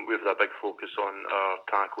we've had a big focus on our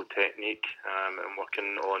tackle technique and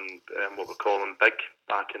working on what we're calling big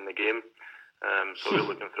back in the game. So we're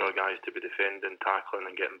looking for our guys to be defending, tackling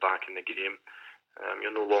and getting back in the game.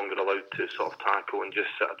 You're no longer allowed to sort of tackle and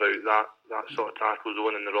just sit about that sort of tackle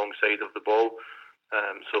zone in the wrong side of the ball.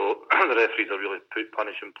 So the referees are really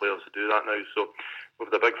punishing players to do that now. So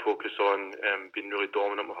we've had a big focus on being really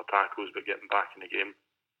dominant with our tackles but getting back in the game.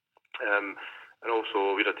 And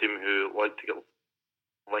also we're a team who like to get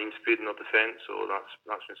line speed in our defence, so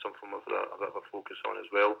that's been something we've had a bit of a focus on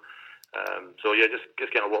as well. So yeah, just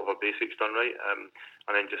getting a lot of our basics done right,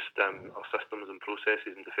 and then just our systems and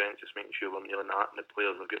processes in defence, just making sure we're nailing that, and the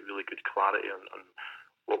players have got really good clarity on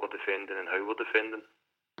what we're defending and how we're defending.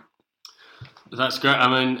 That's great. I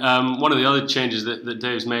mean, one of the other changes that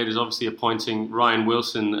Dave's made is obviously appointing Ryan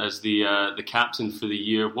Wilson as the captain for the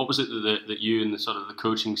year. What was it that you and the sort of the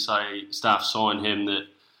coaching staff saw in him that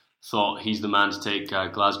thought he's the man to take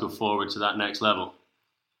Glasgow forward to that next level?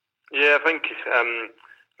 Yeah, I think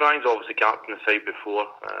Ryan's obviously captained the side before.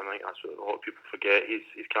 I think that's what a lot of people forget. He's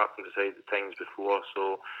captained the side at times before,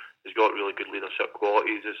 so he's got really good leadership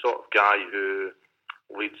qualities. He's the sort of guy who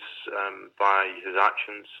leads by his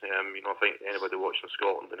actions. I think anybody watching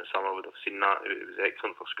Scotland in the summer would have seen that. It was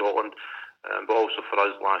excellent for Scotland, but also for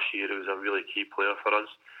us last year. He was a really key player for us.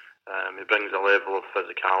 He brings a level of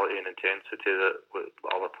physicality and intensity that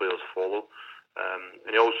other players follow.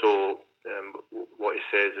 And he also, what he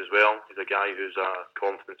says as well, he's a guy who's a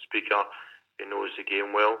confident speaker. He knows the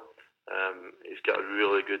game well. He's got a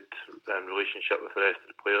really good relationship with the rest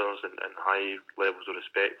of the players and high levels of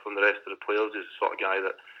respect from the rest of the players. He's the sort of guy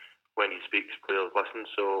that when he speaks, players listen.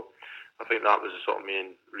 So I think that was the sort of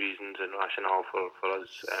main reasons and rationale for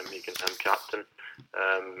us making him captain.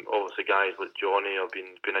 Obviously guys like Johnny have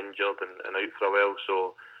been injured and out for a while,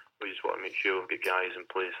 so we just want to make sure we've got guys in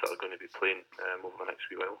place that are going to be playing over the next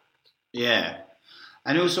wee while. Yeah.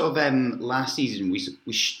 I know sort of last season we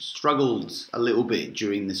struggled a little bit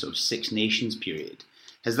during the sort of Six Nations period.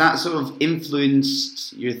 Has that sort of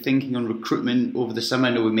influenced your thinking on recruitment over the summer?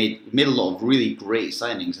 I know we made a lot of really great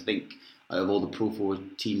signings. I think out of all the Pro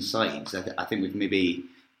 14 sides. I think we've maybe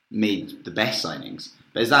made the best signings.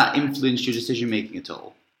 But has that influenced your decision making at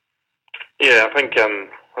all? Yeah, I think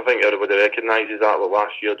everybody recognises that. But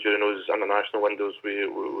last year during those international windows, we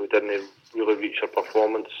didn't really reach our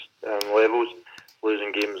performance levels.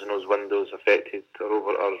 Losing games in those windows affected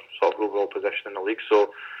our sort of overall position in the league.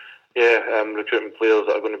 So, recruiting players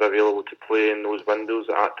that are going to be available to play in those windows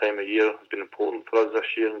at that time of year has been important for us this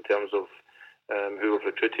year in terms of who we've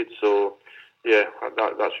recruited. So,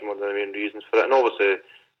 that's one of the main reasons for it. And obviously,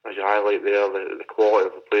 as you highlight there, the quality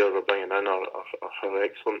of the players we're bringing in are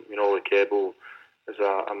excellent. You know, Kebo is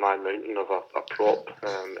a man mountain of a prop,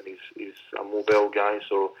 and he's a mobile guy,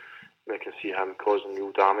 so we can see him causing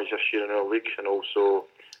real damage this year in our league. And also,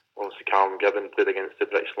 obviously, Callum Gibbon played against the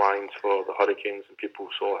British Lions for the Hurricanes, and people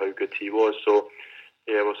saw how good he was. So,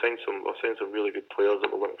 yeah, we're seeing some really good players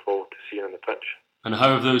that we're looking forward to seeing on the pitch. And how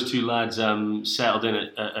have those two lads settled in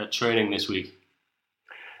at training this week?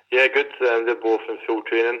 Yeah, good. They're both in full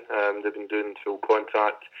training. They've been doing full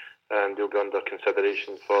contact, and they'll be under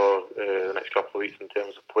consideration for the next couple of weeks in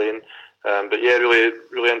terms of playing. But yeah,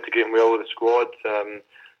 really integrating well with the squad.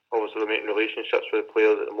 Obviously, we're making relationships with the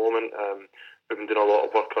players at the moment. We've been doing a lot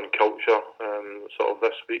of work on culture sort of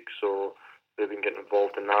this week, so they've been getting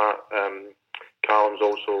involved in that. Callum's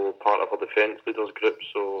also part of our defence leaders group,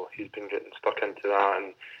 so he's been getting stuck into that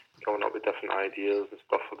and coming up with different ideas and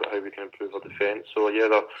stuff about how we can improve our defence. So yeah,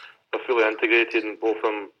 they're fully integrated, and both of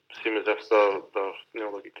them seem as if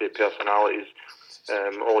they're great personalities.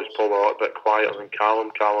 Always probably a little bit quieter than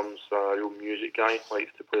Callum. Callum's a real music guy,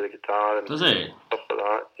 likes to play the guitar and Does he? stuff like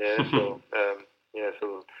that. Yeah,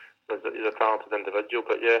 so so he's a talented individual.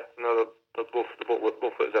 But yeah, no, they're both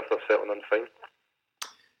as if they're settling in fine.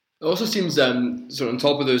 It also seems, sort of on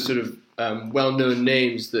top of those sort of well-known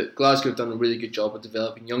names, that Glasgow have done a really good job of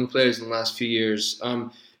developing young players in the last few years.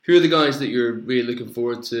 Who are the guys that you're really looking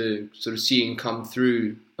forward to sort of seeing come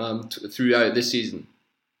through throughout this season?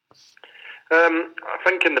 I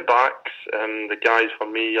think in the backs, the guys for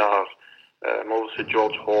me are obviously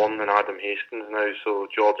George Horn and Adam Hastings now. So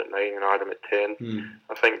George at 9 and Adam at 10.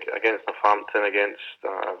 I think against Northampton, against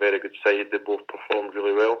a very good side, they both performed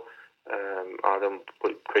really well. Adam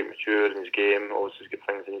quite mature in his game. Obviously, he's got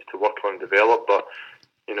things he needs to work on and develop, but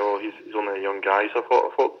you know he's only a young guy. So I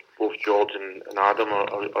thought both George and Adam are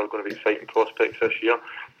going to be exciting prospects this year.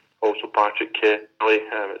 Also, Patrick Kelly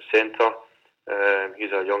at centre.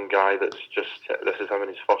 He's a young guy this is him in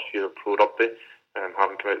his first year of pro rugby,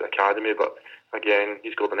 having come out of the academy. But again,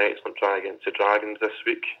 he's got an excellent try against the Dragons this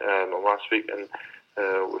week or last week, and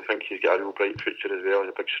we think he's got a real bright future as well.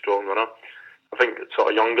 He's a big, strong runner. I think sort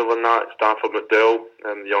of younger than that, Stafford McDowell,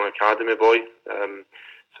 the young academy boy.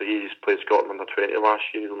 So he's played Scotland under 20 last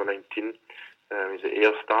year. He's only 19. He's at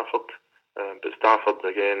Ayr, Stafford. But Stafford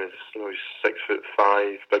again is he's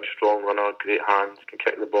 6'5", big, strong runner, great hands, can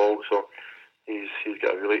kick the ball. So he's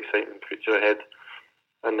got a really exciting future ahead.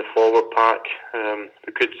 In the forward pack,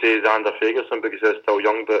 we could say Xander Fagerson because he's still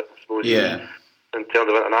young, but I suppose in terms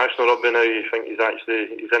of international rugby now, you think he's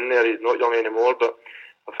in there. He's not young anymore, but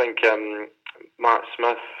I think Matt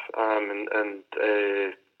Smith and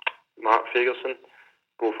Matt Fagerson,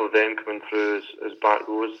 both of them coming through as back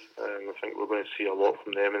rows. I think we're going to see a lot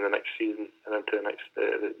from them in the next season and into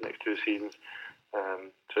the next two seasons.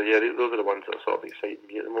 So yeah, those are the ones that are sort of exciting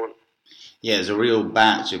me at the moment. Yeah, there's a real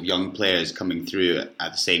batch of young players coming through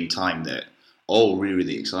at the same time that all really,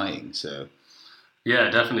 really exciting. So yeah,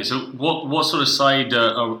 definitely. So what sort of side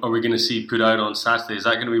are we going to see put out on Saturday? Is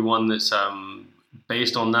that going to be one that's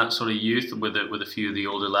based on that sort of youth with a few of the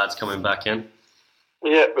older lads coming back in?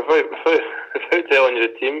 Yeah, without telling you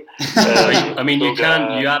the team. I mean,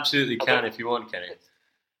 you absolutely can if you want, Kenny.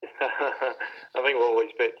 I think what we'll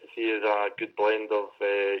expect to see is a good blend of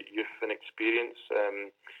youth and experience.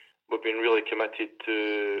 We've been really committed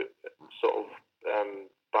to sort of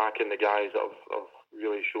backing the guys that have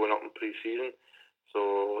really shown up in pre-season.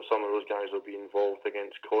 So some of those guys will be involved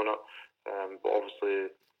against Connacht, but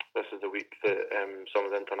obviously this is the week that some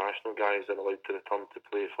of the international guys are allowed to return to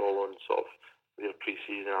play following sort of their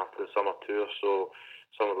pre-season after the summer tour. So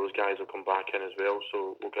some of those guys will come back in as well.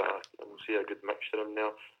 So we'll see a good mixture in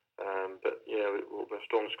there. But yeah, we'll be a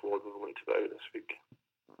strong squad we're going to put out this week.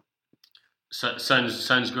 So,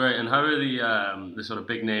 sounds great. And how are the sort of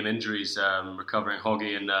big name injuries recovering?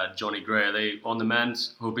 Hoggy and Johnny Gray, are they on the mend?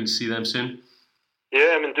 Hoping to see them soon?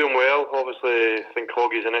 Yeah, I mean, doing well. Obviously, I think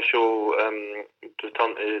Hoggy's initial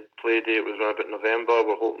return to play date was around about November.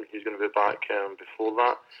 We're hoping he's going to be back before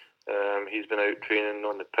that. He's been out training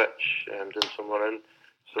on the pitch, doing some running.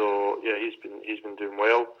 So yeah, he's been doing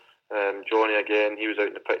well. Johnny again, he was out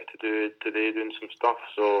in the pitch today doing some stuff.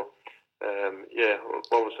 So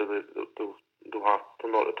Obviously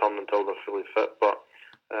they'll not return until they're fully fit, but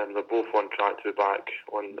they're both on track to be back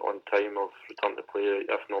on time of return to play,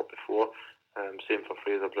 if not before. Same for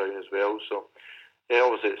Fraser Brown as well. So, yeah,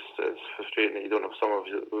 obviously it's frustrating that you don't have some of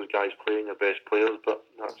those guys playing, your best players, but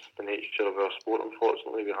that's the nature of our sport.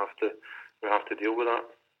 Unfortunately, we have to deal with that.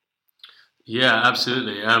 Yeah,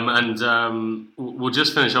 absolutely. We'll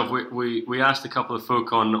just finish off. We asked a couple of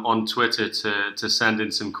folk on Twitter to send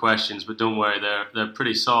in some questions, but don't worry, they're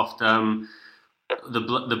pretty soft.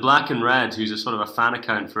 The Black and Red, who's a sort of a fan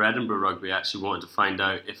account for Edinburgh Rugby, actually wanted to find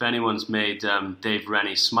out if anyone's made Dave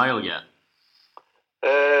Rennie smile yet.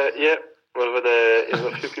 Yeah,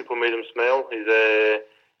 a few people made him smile. He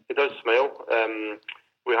does smile.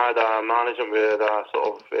 We had a management with a sort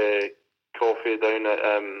of coffee down at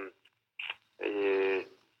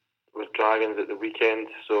with Dragons at the weekend.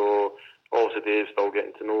 So obviously Dave's still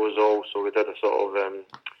getting to know us all. So we did a sort of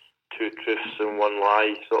two truths and one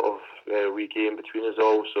lie sort of wee game between us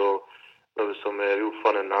all. So there was some real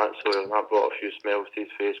fun in that. So that brought a few smiles to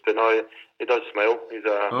his face. But no, he does smile. He's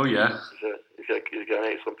got an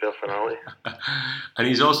excellent personality. And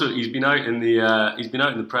he's been out in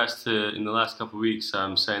the press in the last couple of weeks,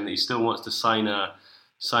 saying that he still wants to sign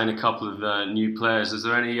a couple of new players. Is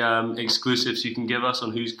there any exclusives you can give us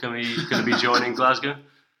on who's going to be joining Glasgow?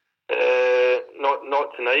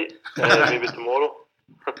 Not tonight. Maybe tomorrow.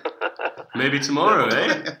 Maybe tomorrow,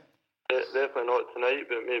 eh? Definitely not tonight,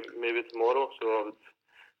 but maybe tomorrow. So,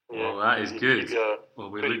 well, that is good.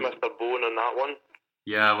 Push Mr. Bone on that one.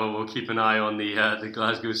 Yeah, well, we'll keep an eye on the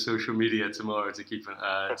Glasgow social media tomorrow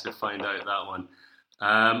to find out that one.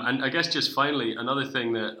 And I guess just finally, another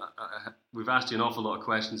thing that we've asked you an awful lot of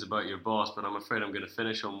questions about your boss, but I'm afraid I'm going to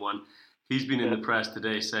finish on one. He's been in the press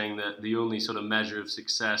today saying that the only sort of measure of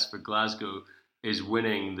success for Glasgow is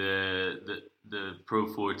winning the Pro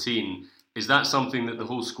 14. Is that something that the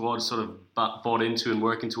whole squad sort of bought into and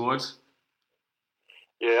working towards?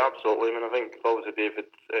 Yeah, absolutely. I mean, I think obviously David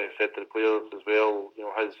said to the players as well, you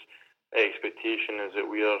know, his expectation is that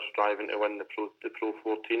we are striving to win the Pro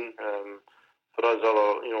 14. For us,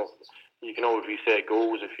 you can always reset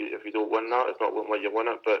goals if you don't win that. It's not why you win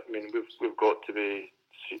it, but I mean, we've got to be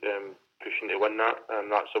pushing to win that, and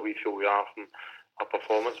that's how we feel we are from a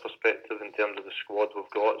performance perspective in terms of the squad we've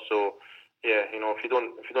got. So, yeah, you know, if you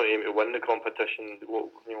don't aim to win the competition,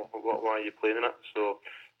 why are you playing in it? So,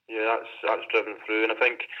 yeah, that's driven through, and I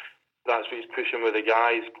think that's what he's pushing with the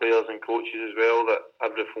guys, players, and coaches as well. That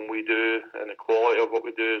everything we do and the quality of what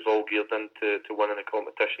we do is all geared into winning the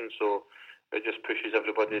competition. So it just pushes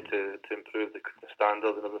everybody to improve the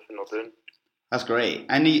standard and everything they're doing. That's great.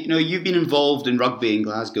 And you know, you've been involved in rugby in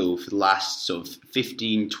Glasgow for the last sort of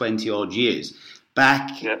 15, 20 odd years.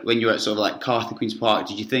 Back when you were at sort of like Cartha Queen's Park,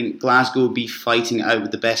 did you think Glasgow would be fighting it out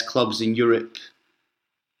with the best clubs in Europe?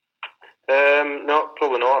 No,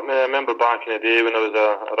 probably not. I mean, I remember back in the day when I was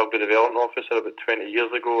a rugby development officer about 20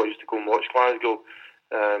 years ago, I used to go and watch Glasgow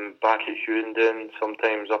back at Hughenden,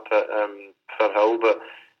 sometimes up at Firhill, but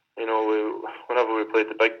you know, whenever we played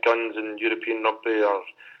the big guns in European rugby, or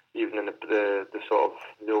even in the sort of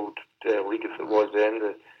the old league, if it was then,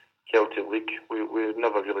 the Celtic League, we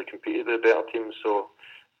never really competed with the better teams. So,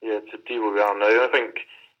 yeah, to be where we are now, I think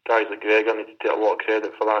guys like Gregor need to take a lot of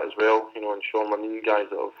credit for that as well. You know, and Sean Maneen, guys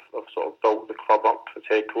that have sort of built the club up as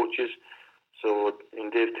head coaches. So,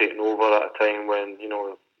 and Dave taking over at a time when, you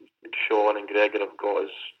know, Sean and Gregor have got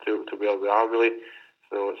us to where we are, really.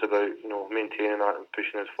 So it's about, you know, maintaining that and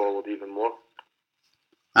pushing us forward even more.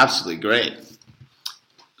 Absolutely great.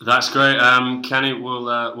 That's great. Kenny,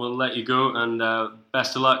 we'll let you go, and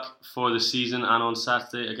best of luck for the season and on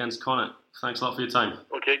Saturday against Connacht. Thanks a lot for your time.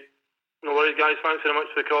 Okay. No worries, guys. Thanks very much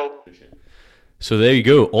for the call. So there you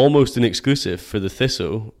go, almost an exclusive for the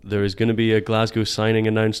Thistle. There is going to be a Glasgow signing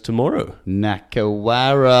announced tomorrow.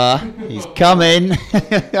 Nakawara, he's coming.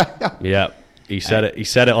 Yeah. He said it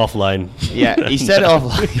offline. Yeah, he said it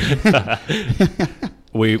offline.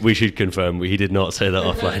 We should confirm he did not say that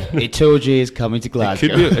offline. Itoje is coming to Glasgow.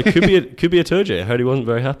 It could be Itoje. I heard he wasn't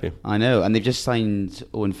very happy. I know, and they've just signed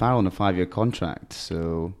Owen Farrell on a 5-year contract.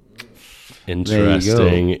 So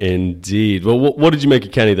interesting indeed. Well, what did you make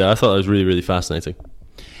of Kenny there? I thought that was really, really fascinating.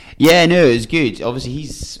 Yeah, no, it was good. Obviously,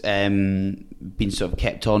 he's been sort of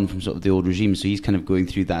kept on from sort of the old regime, so he's kind of going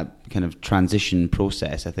through that kind of transition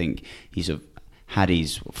process. I think he's sort of had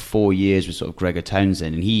his 4 years with sort of Gregor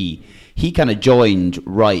Townsend, and he kind of joined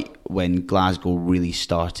right when Glasgow really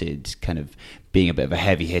started kind of being a bit of a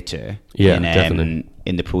heavy hitter. Yeah, definitely.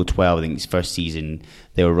 In the Pro 12, I think his first season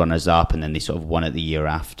they were runners up, and then they sort of won it the year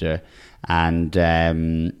after. And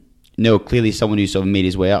no, clearly someone who sort of made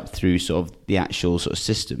his way up through sort of the actual sort of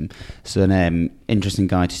system. So an interesting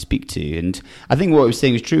guy to speak to. And I think what I was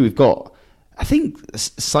saying is true. We've got, I think,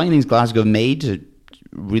 signings Glasgow have made are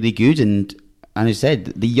really good. And as I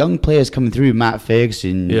said, the young players coming through, Matt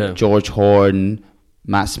Ferguson, George Horn,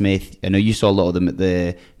 Matt Smith. I know you saw a lot of them at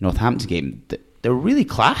the Northampton game. They're really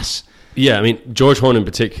class. Yeah, I mean, George Horn in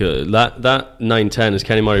particular, that 9-10, as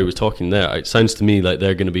Kenny Murray was talking there, it sounds to me like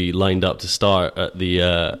they're going to be lined up to start at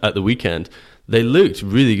the weekend. They looked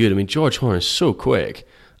really good. I mean, George Horn is so quick.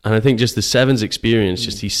 And I think just the sevens experience,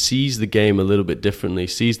 just he sees the game a little bit differently,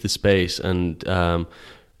 sees the space, and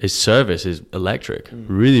his service is electric.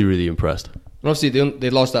 Really, really impressed. And obviously, they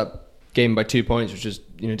lost that game by 2 points, which is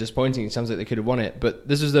disappointing. It sounds like they could have won it. But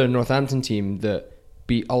this is the Northampton team that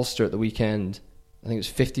beat Ulster at the weekend. I think it was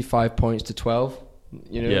 55 points to 12.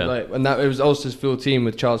 And that it was Ulster's full team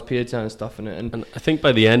with Charles Piatow and stuff in it. And I think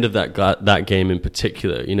by the end of that game in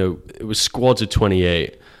particular, it was squads of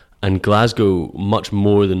 28, and Glasgow much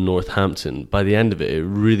more than Northampton. By the end of it, it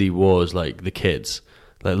really was like the kids,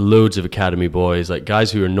 like loads of academy boys, like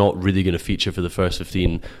guys who are not really going to feature for the first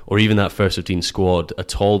 15 or even that first 15 squad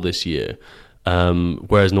at all this year.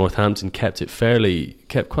 Whereas Northampton kept quite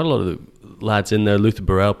a lot of the lads in there. Luther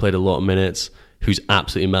Burrell played a lot of minutes. Who's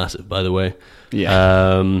absolutely massive, by the way.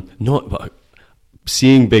 Yeah.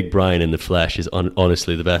 Seeing Big Brian in the flesh is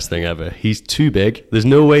honestly the best thing ever. He's too big. There's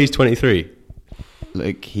no way he's 23.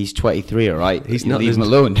 Look, he's 23, all right? He's not. Leave him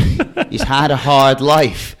alone. He's had a hard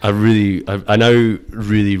life. I now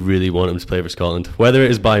really, really want him to play for Scotland. Whether it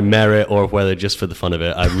is by merit or whether just for the fun of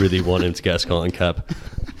it, I really want him to get a Scotland cap.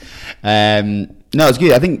 No, it's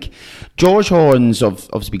good. I think George Horn's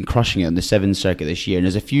obviously been crushing it on the Sevens circuit this year, and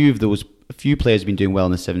there's a few players have been doing well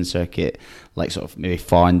on the Sevens circuit, like sort of maybe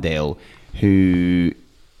Farndale, who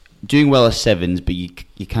doing well as Sevens, but you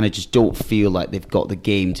kind of just don't feel like they've got the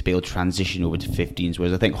game to be able to transition over to 15s.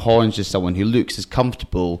 Whereas I think Horn's just someone who looks as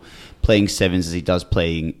comfortable playing Sevens as he does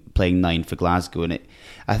playing 9 for Glasgow, and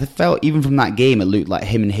I felt even from that game it looked like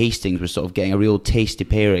him and Hastings were sort of getting a real tasty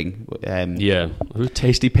pairing.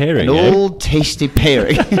 Tasty pairing. Old tasty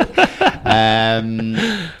pairing.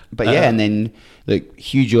 But yeah, and then look,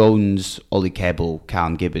 Hugh Jones, Ollie Kebble,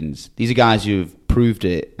 Callum Gibbons. These are guys who have proved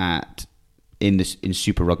it in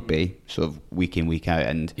Super Rugby, sort of week in, week out.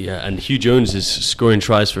 And Hugh Jones is scoring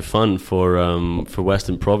tries for fun for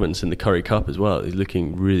Western Province in the Currie Cup as well. He's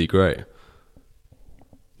looking really great.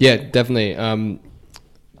 Yeah, definitely.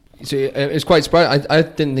 So it's quite surprising. I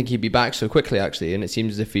didn't think he'd be back so quickly, actually, and it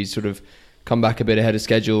seems as if he's sort of come back a bit ahead of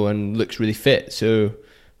schedule and looks really fit. So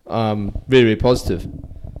really, really positive.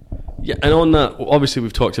 Yeah, and on that, obviously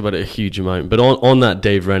we've talked about it a huge amount, but on that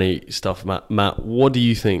Dave Rennie stuff, Matt, what do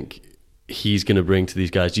you think he's going to bring to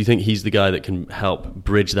these guys? Do you think he's the guy that can help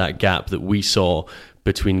bridge that gap that we saw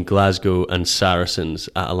between Glasgow and Saracens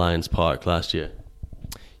at Alliance Park last year?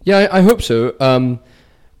 Yeah, I hope so.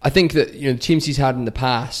 I think that the teams he's had in the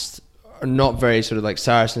past are not very sort of like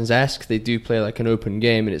Saracens-esque. They do play like an open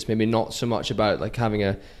game, and it's maybe not so much about like having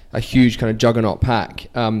a huge kind of juggernaut pack.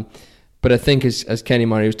 But I think as Kenny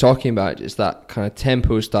Murray was talking about, it's that kind of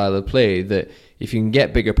tempo style of play that if you can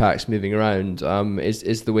get bigger packs moving around,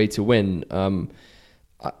 is the way to win.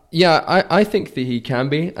 I think that he can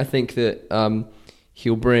be. I think that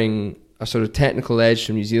he'll bring a sort of technical edge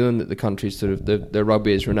from New Zealand that the country's sort of their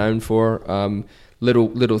rugby is renowned for.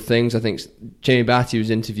 Little things. I think Jamie Batty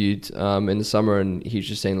was interviewed in the summer, and he was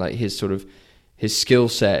just saying like his skill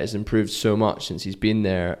set has improved so much since he's been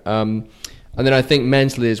there. And then I think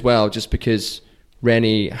mentally as well, just because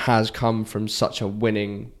Rennie has come from such a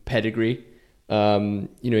winning pedigree.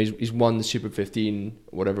 He's won the Super 15,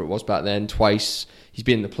 whatever it was back then, twice. He's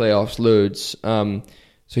been in the playoffs loads. So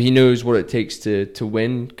he knows what it takes to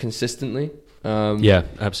win consistently. Yeah,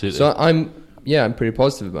 absolutely. So I'm pretty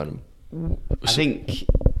positive about him. I think,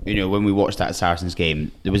 when we watched that Saracens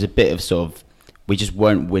game, there was a bit of sort of, we just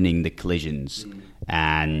weren't winning the collisions.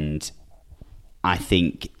 And I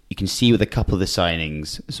think you can see with a couple of the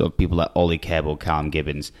signings, sort of people like Ollie Kebble, Callum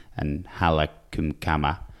Gibbons, and Hala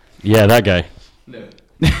Kumkama. Yeah, that guy. No.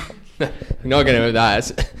 You're not going to know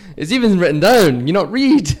that. It's even written down. You not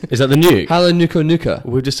read. Is that the nuke? Hala Nuka Nuka.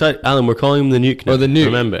 We've decided, Alan, we're calling him the nuke now. Oh, the nuke.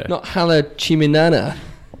 Remember. Not Hala Chiminana.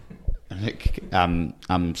 Look,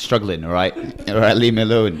 I'm struggling, all right? All right, leave me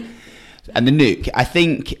alone. And the nuke, I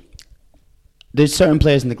think there's certain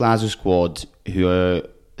players in the Glasgow squad who are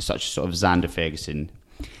such as sort of Xander Ferguson,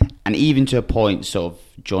 and even to a point sort of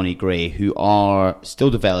Johnny Gray, who are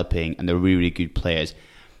still developing and they're really, really good players.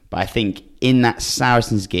 But I think in that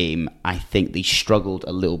Saracens game, I think they struggled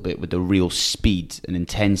a little bit with the real speed and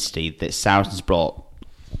intensity that Saracens brought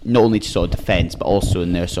not only to sort of defence, but also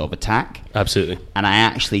in their sort of attack. Absolutely. And I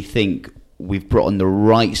actually think we've brought on the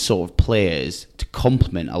right sort of players to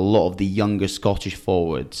complement a lot of the younger Scottish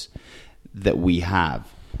forwards that we have.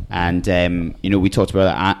 And, we talked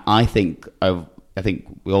about that. I think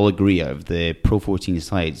we all agree of the Pro 14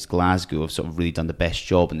 sides, Glasgow have sort of really done the best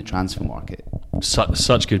job in the transfer market.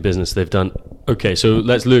 Such good business they've done. Okay, so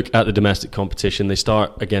let's look at the domestic competition. They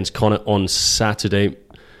start against Connacht on Saturday.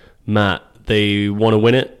 Matt, they want to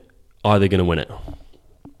win it. Are they going to win it?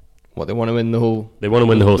 What, they want to win the whole? They want to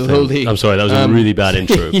win the whole thing. League. I'm sorry, that was a really bad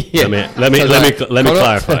intro. Yeah. Let me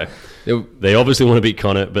clarify. They obviously want to beat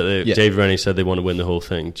Connacht, but Yeah. Dave Rennie said they want to win the whole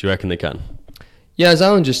thing. Do you reckon they can? Yeah, as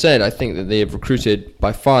Alan just said, I think that they have recruited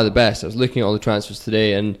by far the best. I was looking at all the transfers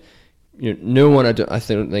today, and no one I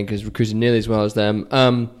don't think has recruited nearly as well as them.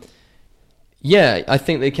 Yeah, I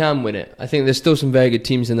think they can win it. I think there's still some very good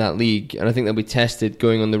teams in that league, and I think they'll be tested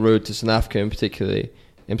going on the road to South Africa in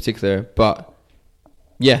particular. But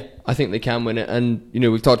yeah, I think they can win it. And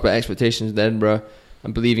we've talked about expectations at Edinburgh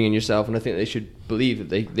and believing in yourself, and I think they should believe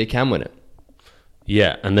that they can win it.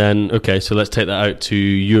 Yeah, and then, okay, so let's take that out to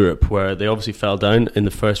Europe, where they obviously fell down in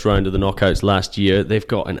the first round of the knockouts last year. They've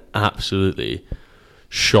got an absolutely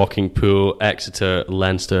shocking pool: Exeter,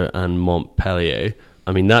 Leinster and Montpellier.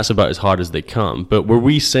 I mean, that's about as hard as they come. But were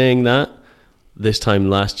we saying that this time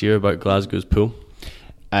last year about Glasgow's pool?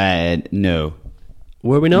 No.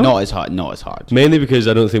 Were we not? Not as hard. Mainly because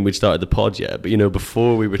I don't think we'd started the pod yet. But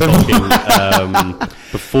before we were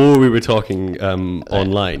talking,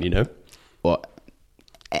 online, What?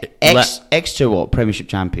 Exeter, Premiership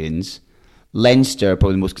champions. Leinster,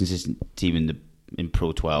 probably the most consistent team in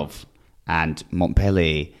Pro 12, and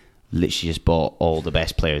Montpellier literally just bought all the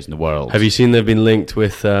best players in the world. Have you seen they've been linked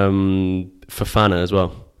with Fofana as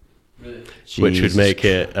well? Really? Which would make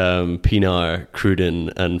it Pienaar,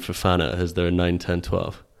 Cruden and Fofana as their 9, 10,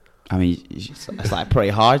 12. I mean, it's like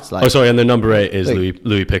pretty hard. It's like, oh, sorry, and their number 8 is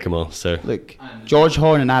Louis Picamol. So look, George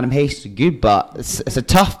Horn and Adam Hastings are good, but it's a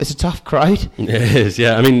tough crowd. It is,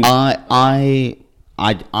 yeah. I mean, I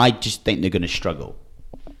just think they're going to struggle.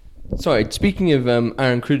 Sorry, speaking of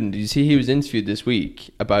Aaron Cruden, did you see he was interviewed this week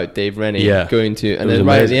about Dave Rennie going to, and then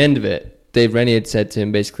right at the end of it, Dave Rennie had said to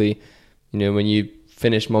him basically, when you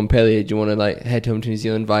finish Montpellier, do you want to head home to New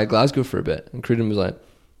Zealand via Glasgow for a bit? And Cruden was like,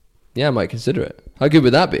 yeah, I might consider it. How good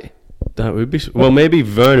would that be? That would be... Well, maybe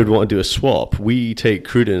Vern would want to do a swap. We take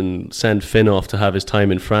Cruden and send Finn off to have his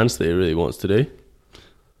time in France that he really wants to do.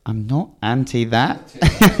 I'm not anti that.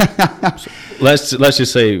 Let's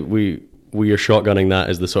just say we are shotgunning that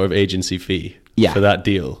as the sort of agency fee for that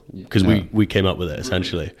deal, because we came up with it,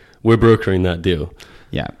 essentially. We're brokering that deal.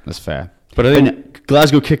 Yeah, that's fair. But I think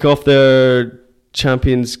Glasgow kick off their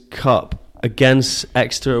Champions Cup against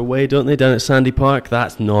Exeter away, don't they, down at Sandy Park?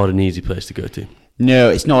 That's not an easy place to go to. No,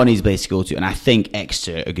 it's not an easy place to go to, and I think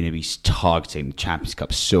Exeter are going to be targeting the Champions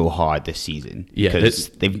Cup so hard this season. Yeah, because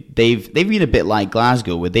they've been a bit like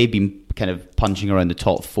Glasgow, where they've been kind of punching around the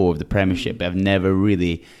top 4 of the Premiership, but have never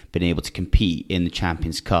really been able to compete in the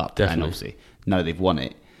Champions Cup. Definitely. And obviously now they've won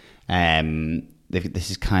it.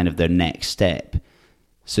 This is kind of their next step.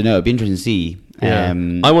 So no, it'd be interesting to see. Yeah.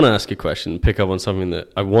 I want to ask a question, pick up on something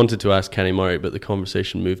that I wanted to ask Kenny Murray, but the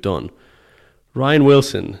conversation moved on. Ryan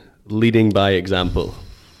Wilson, leading by example.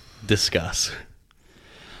 Discuss.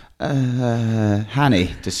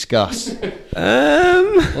 Hanny, discuss.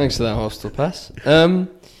 Thanks for that hostile pass.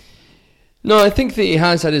 No, I think that he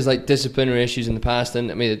has had his disciplinary issues in the past, and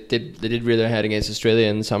I mean they did rear their head against Australia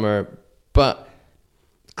in the summer, but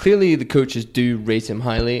clearly the coaches do rate him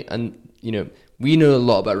highly, and we know a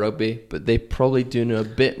lot about rugby, but they probably do know a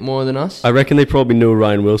bit more than us. I reckon they probably know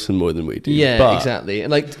Ryan Wilson more than we do. Yeah, exactly.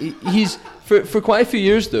 And he's for quite a few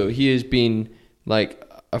years though, he has been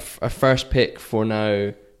a first pick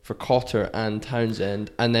for Cotter and Townsend,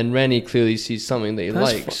 and then Rennie clearly sees something that he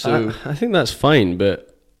likes. So I think that's fine, but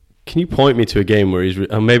can you point me to a game where he's...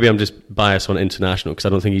 maybe I'm just biased on international, because I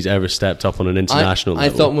don't think he's ever stepped up on an international level.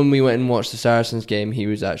 I thought when we went and watched the Saracens game, he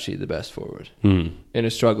was actually the best forward in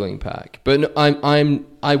a struggling pack. But no,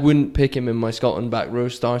 I wouldn't pick him in my Scotland back row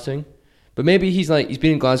starting. But maybe he's been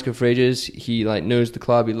in Glasgow for ages. He knows the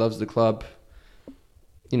club. He loves the club.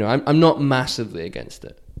 I'm not massively against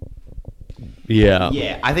it.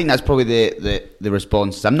 Yeah, I think that's probably the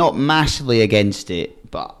response. I'm not massively against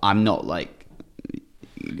it, but I'm not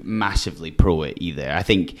massively pro it either. I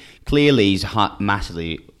think clearly he's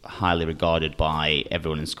massively highly regarded by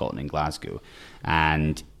everyone in Scotland and Glasgow,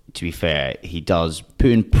 and to be fair, he does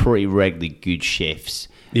put in pretty regularly good shifts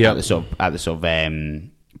at the sort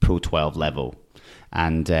of Pro 12 level,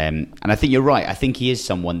 and I think you're right. I think he is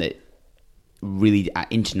someone that really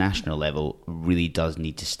at international level really does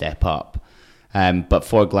need to step up. But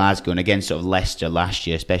for Glasgow, and again, sort of Leicester last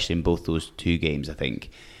year, especially in both those two games, I think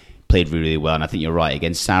played really, really well. And I think you're right.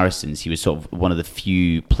 Against Saracens, he was sort of one of the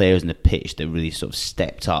few players in the pitch that really sort of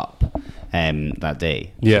stepped up that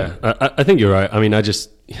day. Yeah, I think you're right. I mean,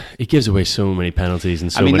 he gives away so many penalties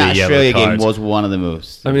and so many yellow cards. That Australia game was one of the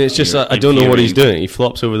most. I mean, it's just I don't know what he's doing. He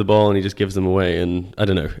flops over the ball and he just gives them away, and I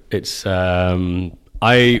don't know. It's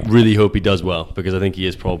I really hope he does well, because I think he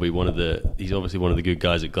is probably he's obviously one of the good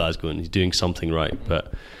guys at Glasgow and he's doing something right.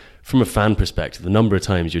 But from a fan perspective, the number of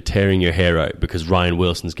times you're tearing your hair out because Ryan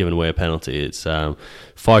Wilson's given away a penalty, it's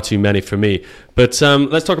far too many for me. But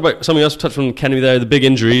let's talk about something else. We touched on Kenny there, the big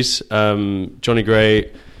injuries. Johnny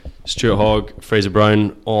Gray, Stuart Hogg, Fraser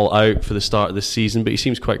Brown, all out for the start of the season, but he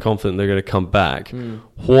seems quite confident they're going to come back.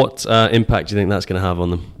 What impact do you think that's going to have on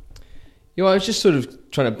them? I was just sort of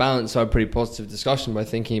trying to balance our pretty positive discussion by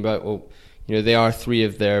thinking about, they are three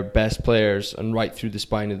of their best players and right through the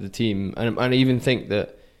spine of the team. And I even think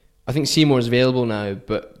that, I think Seymour's available now,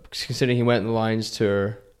 but considering he went on the Lions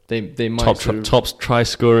tour, they might top try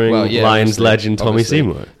scoring Lions legend Tommy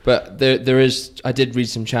Seymour. But there is, I did read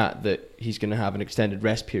some chat that he's going to have an extended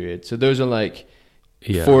rest period. So those are like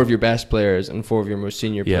four of your best players and four of your most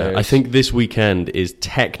senior players. I think this weekend is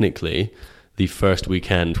technically the first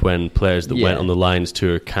weekend when players that went on the Lions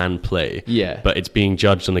tour can play. Yeah. But it's being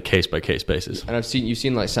judged on a case-by-case basis. And you've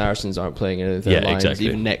seen like Saracens aren't playing any of their Lions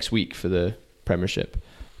even next week for the Premiership.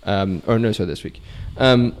 This week.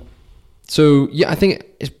 I think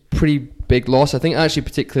it's pretty big loss. I think actually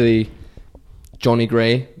particularly Johnny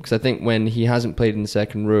Gray, because I think when he hasn't played in the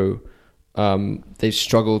second row, they've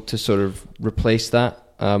struggled to sort of replace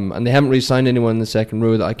that. And they haven't really signed anyone in the second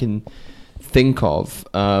row that I can think of.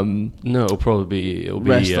 No, it'll be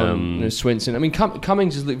Swinson. I mean,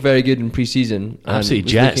 Cummings has looked very good in pre-season. Absolutely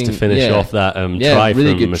jets to finish off that try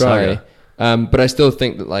really from good Masaga. Try. But I still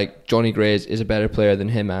think that like Johnny Gray is a better player than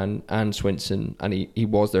him and Swinson, and he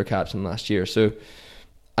was their captain last year. So,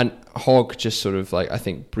 and Hogg just sort of like I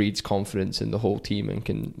think breeds confidence in the whole team and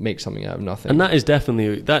can make something out of nothing. And that's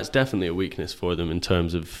definitely a weakness for them in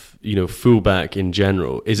terms of fullback in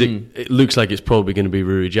general. It looks like it's probably going to be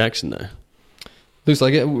Rory Jackson now. Looks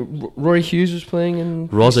like it. Rory Hughes was playing in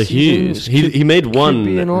Rosa Hughes. He made one.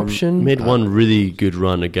 Be an option. Made one really good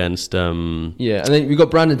run against. And then we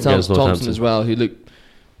got Brandon Thompson as well, who looked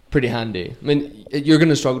pretty handy. I mean, you're going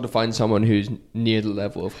to struggle to find someone who's near the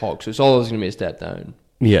level of Hogg, so it's always going to be a step down.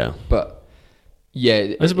 Yeah, but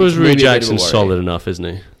I suppose Rory Jackson's solid enough, isn't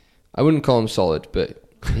he? I wouldn't call him solid, but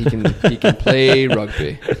he can play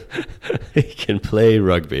rugby. He can play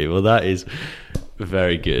rugby. Well, that is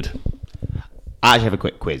very good. I actually have a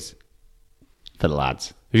quick quiz for the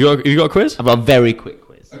lads. You got a quiz? I've got a very quick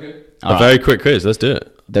quiz. Okay. Very quick quiz. Let's do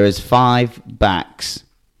it. There is 5 backs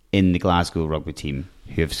in the Glasgow rugby team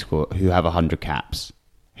who have 100 caps.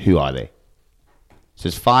 Who are they? So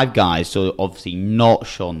there's 5 guys. So obviously not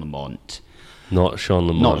Sean Lamont. Not Sean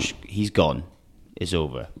Lamont. He's gone. It's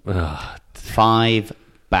over. 5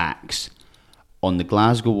 backs on the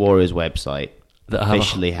Glasgow Warriors website that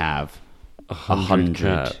officially have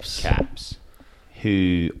 100 caps.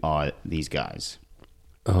 Who are these guys?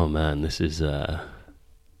 Oh man, this is I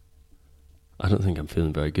don't think I'm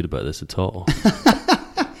feeling very good about this at all.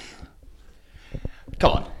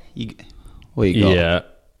 Come on. What you got? Yeah.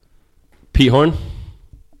 Pete Horn?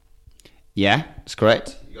 Yeah, that's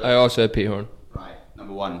correct. I also had Pete Horn. Right,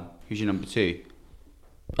 number 1. Who's your number 2?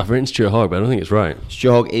 I've written Stuart Hogg, but I don't think it's right.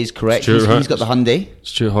 Stuart Hogg is correct. He's got the Hyundai.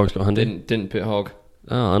 Stuart Hogg's got Hyundai. Didn't put Hogg.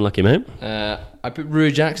 Oh, unlucky mate. I put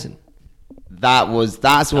Rory Jackson. That's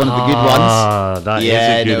one of the good ones. That is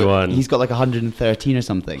a good one. He's got like 113 or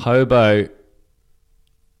something. How about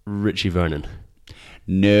Richie Vernon?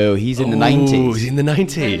 No, he's in the 90s. He's in the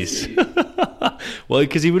 90s. Well,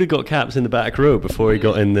 because he would have got caps in the back row before he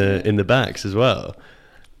got in the backs as well.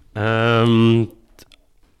 Who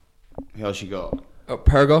else you got?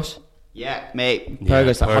 Pergos? Yeah, mate.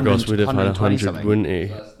 Pergos would have had 100, wouldn't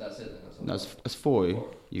he? That's it. That's 4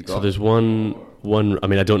 you got. So there's one. I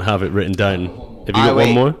mean, I don't have it written down. Have you got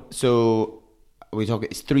one more? So we talking.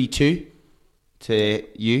 It's 3-2 to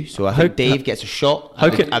you. So I think Dave gets a shot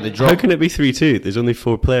at the drop. How can it be 3-2? There's only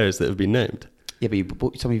 4 players that have been named. Yeah,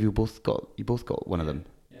 but some of you both got one of them.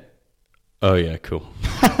 Yeah. Oh yeah, cool.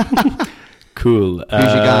 Cool. Who's your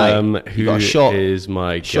guy? You got a shot. Is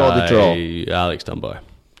my shot guy at the draw. Alex Dunbar?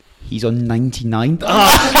 He's on 99. Come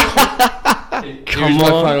on, my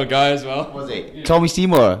final guy as well. Was it Tommy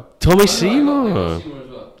Seymour? Tommy Seymour.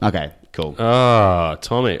 Okay, cool.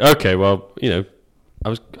 Tommy. Okay, well,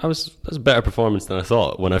 that's a better performance than I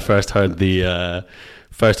thought when I first heard the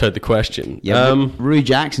first heard the question. Yeah, Rui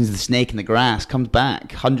Jackson's the snake in the grass, comes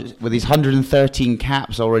back with his 113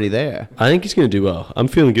 caps already there. I think he's going to do well. I'm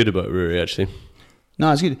feeling good about Rui, actually.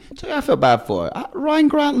 No, it's good. So I felt bad for it. Ryan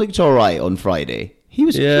Grant looked all right on Friday. He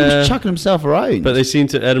was chucking himself around. But they seem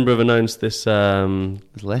to Edinburgh have announced this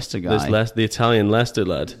Leicester guy, the Italian Leicester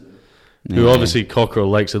lad, who obviously Cockrell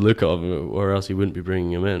likes the look of him, or else he wouldn't be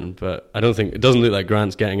bringing him in. But I don't think it doesn't look like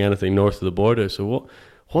Grant's getting anything north of the border. So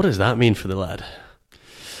what does that mean for the lad?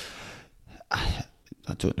 I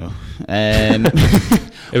don't know.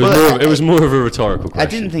 It was more of a rhetorical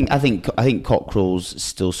question. I think Cockrell's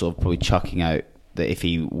still sort of probably chucking out that if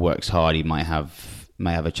he works hard, he might have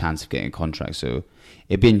a chance of getting a contract. So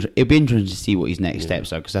it'd be interesting to see what his next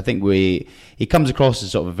steps are, because I think he comes across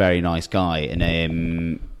as sort of a very nice guy,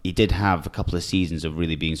 and he did have a couple of seasons of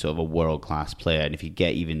really being sort of a world class player. And if you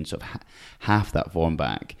get even sort of half that form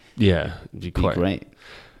back, it'd be quite great.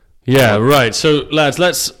 Yeah, right. So lads,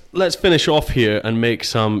 let's finish off here and make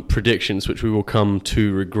some predictions, which we will come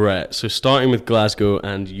to regret. So starting with Glasgow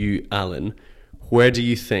and you, Alan, where do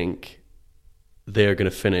you think they're going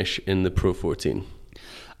to finish in the Pro 14?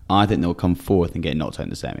 I think they'll come fourth and get knocked out in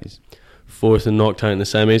the semis. Fourth and knocked out in the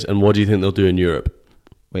semis. And what do you think they'll do in Europe?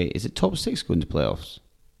 Wait, is it top 6 going to playoffs?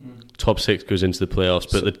 Top 6 goes into the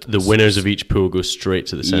playoffs, but the winners of each pool go straight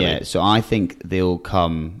to the semis. Yeah, so I think they'll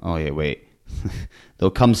come... Oh, yeah, wait. They'll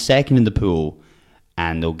come second in the pool,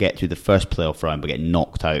 and they'll get through the first playoff round, but get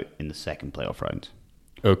knocked out in the second playoff round.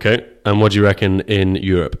 Okay. And what do you reckon in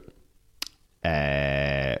Europe?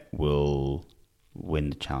 Will win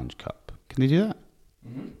the Challenge Cup. Can they do that?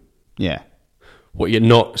 Mm-hmm. Yeah. What, you're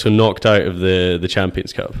knocked out of the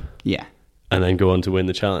Champions Cup? Yeah. And then go on to win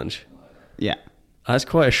the Challenge? Yeah. That's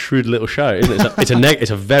quite a shrewd little shout, isn't it?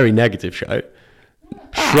 It's a very negative shout,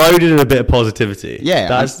 shrouded in a bit of positivity.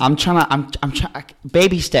 Yeah, I'm trying.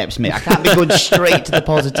 Baby steps, mate. I can't be going straight to the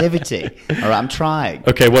positivity. All right, I'm trying.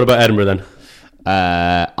 Okay, what about Edinburgh then?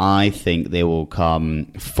 I think they will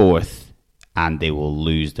come fourth, and they will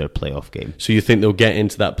lose their playoff game. So you think they'll get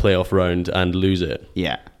into that playoff round and lose it?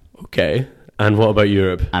 Yeah. Okay. And what about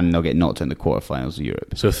Europe? And they'll get knocked in the quarterfinals of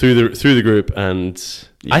Europe. So through the group, and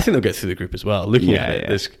I think they'll get through the group as well. Looking at it,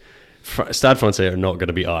 this Stade Francais are not going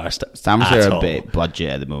to be arsed. Stade Francais are a bit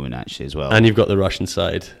budget at the moment, actually, as well. And you've got the Russian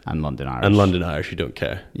side and London Irish. And London Irish, you don't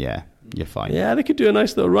care. Yeah, you're fine. Yeah, they could do a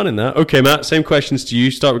nice little run in that. Okay, Matt. Same questions to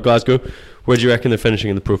you. Start with Glasgow. Where do you reckon they're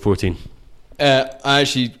finishing in the Pro 14? I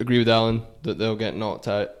actually agree with Alan that they'll get knocked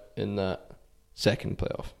out in that second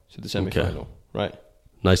playoff, so the semi-final. Okay. Right.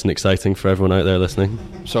 Nice and exciting for everyone out there listening.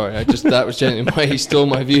 Sorry, that was genuinely why he stole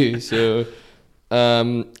my view. So,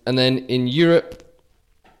 and then in Europe,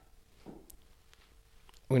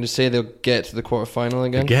 I'm going to say they'll get to the quarterfinal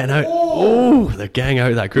again. They're getting out. Oh, they're getting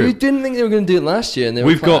out of that group. We didn't think they were going to do it last year, and they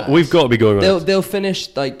we've got to be going. They'll finish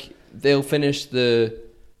the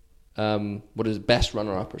what is it, best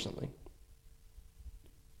runner up or something.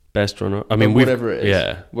 Best runner. I mean, whatever it is.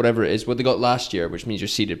 Yeah, whatever it is. What they got last year, which means you're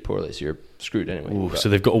seeded poorly, so you're screwed anyway. Ooh, so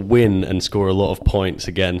they've got to win and score a lot of points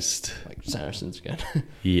against like Saracens again.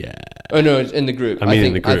 Yeah. Oh no, it's in the group. I think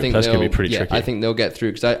in the group, that's going to be pretty tricky. I think they'll get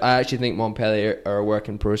through because I actually think Montpellier are a work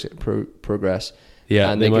in progress.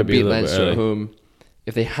 Yeah, and they could beat Leinster at home.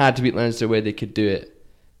 If they had to beat Leinster away, they could do it,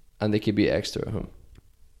 and they could beat Exeter at home.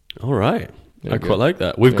 All right, I quite like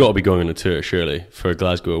that. We've got to be going on a tour surely for a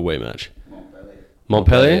Glasgow away match.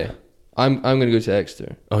 Montpellier? I'm going to go to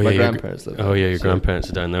Exeter. My grandparents live there. Oh yeah, your grandparents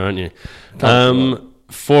are down there, aren't you?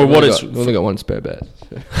 For what it's... We've only got one spare bed.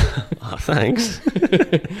 So. Oh, thanks.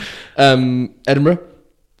 Edinburgh?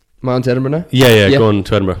 Mount Edinburgh now? Yeah, go on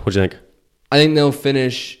to Edinburgh. What do you think? I think they'll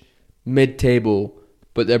finish mid-table,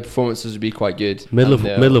 but their performances will be quite good. Middle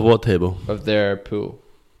of what table? Of their pool,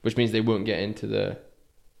 which means they won't get into the...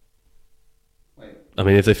 I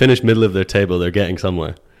mean, if they finish middle of their table, they're getting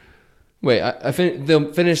somewhere. Wait,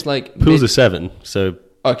 they'll finish like... Pools of 7, so...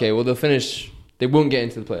 Okay, well, they'll finish... They won't get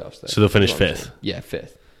into the playoffs, though. So they'll finish 5th? Yeah,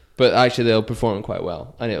 5th. But actually, they'll perform quite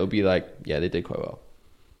well. And it'll be like, yeah, they did quite well.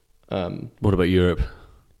 What about Europe?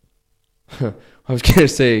 I was going to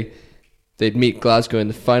say they'd meet Glasgow in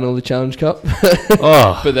the final of the Challenge Cup.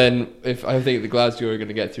 But then, if I think the Glasgow are going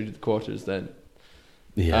to get through to the quarters, then...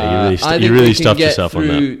 Yeah, you really stuffed yourself on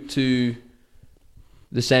that. Through to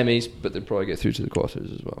the semis, but they'll probably get through to the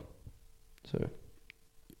quarters as well. So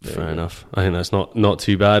fair enough. I think that's not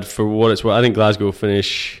too bad for what it's worth. I think Glasgow will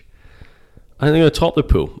finish. I think they're going to top the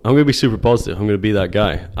pool. I'm going to be super positive. I'm going to be that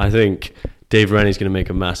guy. I think Dave Rennie's going to make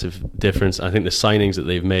a massive difference. I think the signings that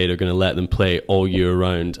they've made are going to let them play all year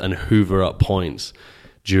round and hoover up points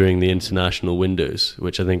during the international windows,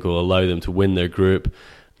 which I think will allow them to win their group.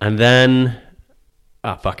 And then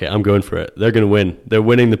fuck it, I'm going for it. They're going to win. They're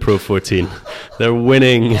winning the Pro 14. They're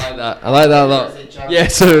winning. I like that a lot. Yeah,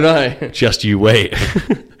 so did I. Just you wait.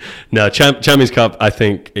 No, Champions Cup, I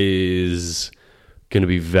think, is going to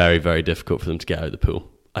be very, very difficult for them to get out of the pool.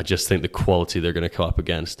 I just think the quality they're going to come up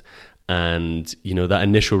against. And, you know, that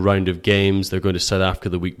initial round of games, they're going to South Africa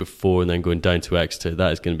the week before and then going down to Exeter.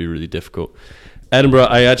 That is going to be really difficult. Edinburgh,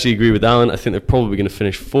 I actually agree with Alan. I think they're probably going to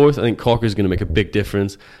finish fourth. I think Cocker's going to make a big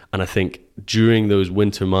difference. And I think during those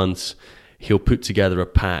winter months, he'll put together a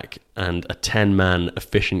pack and a 10-man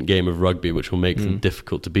efficient game of rugby, which will make them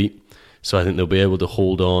difficult to beat. So I think they'll be able to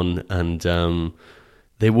hold on, and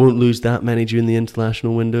they won't lose that many during the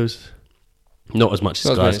international windows. Not as much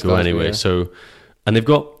as Glasgow anyway. Yeah. So, and they've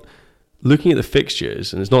got, looking at the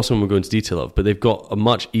fixtures, and it's not something we're going into detail of, but they've got a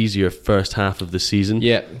much easier first half of the season.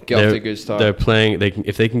 Yeah, get off to a good start. They're playing.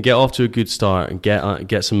 If they can get off to a good start and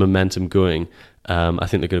get some momentum going, I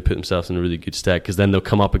think they're going to put themselves in a really good stead, because then they'll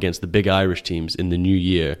come up against the big Irish teams in the new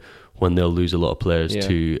year when they'll lose a lot of players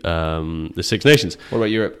to the Six Nations. What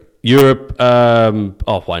about Europe? Europe,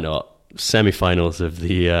 why not? Semi-finals of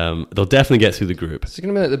the they'll definitely get through the group. It's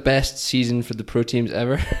going to be like the best season for the pro teams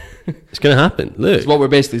ever. It's going to happen. Look, it's what we're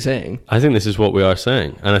basically saying. I think this is what we are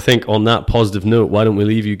saying, and I think on that positive note, why don't we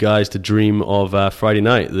leave you guys to dream of Friday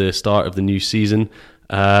night, the start of the new season.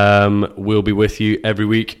 We'll be with you every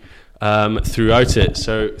week throughout it.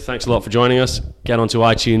 So thanks a lot for joining us. Get onto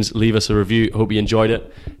iTunes, leave us a review. Hope you enjoyed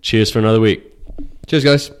it. Cheers for another week. Cheers,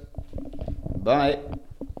 guys. Bye.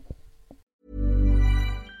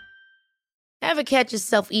 Ever catch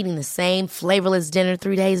yourself eating the same flavorless dinner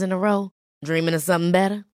 3 days in a row? Dreaming of something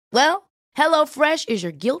better? Well, HelloFresh is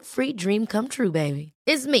your guilt-free dream come true, baby.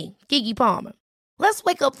 It's me, Keke Palmer. Let's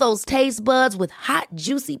wake up those taste buds with hot,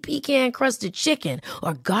 juicy pecan-crusted chicken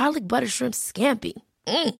or garlic butter shrimp scampi.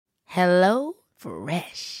 Hello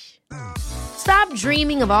Fresh. Stop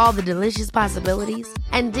dreaming of all the delicious possibilities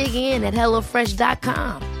and dig in at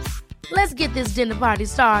HelloFresh.com. Let's get this dinner party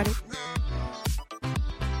started.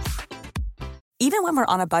 Even when we're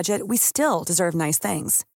on a budget, we still deserve nice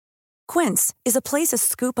things. Quince is a place to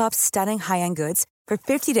scoop up stunning high-end goods for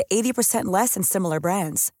 50 to 80% less than similar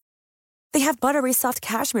brands. They have buttery soft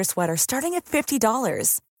cashmere sweaters starting at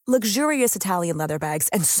 $50, luxurious Italian leather bags,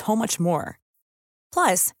 and so much more.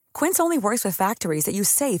 Plus, Quince only works with factories that use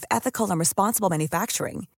safe, ethical, and responsible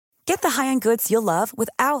manufacturing. Get the high-end goods you'll love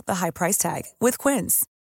without the high price tag with Quince.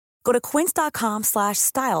 Go to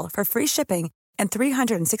quince.com/style for free shipping and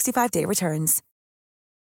 365-day returns.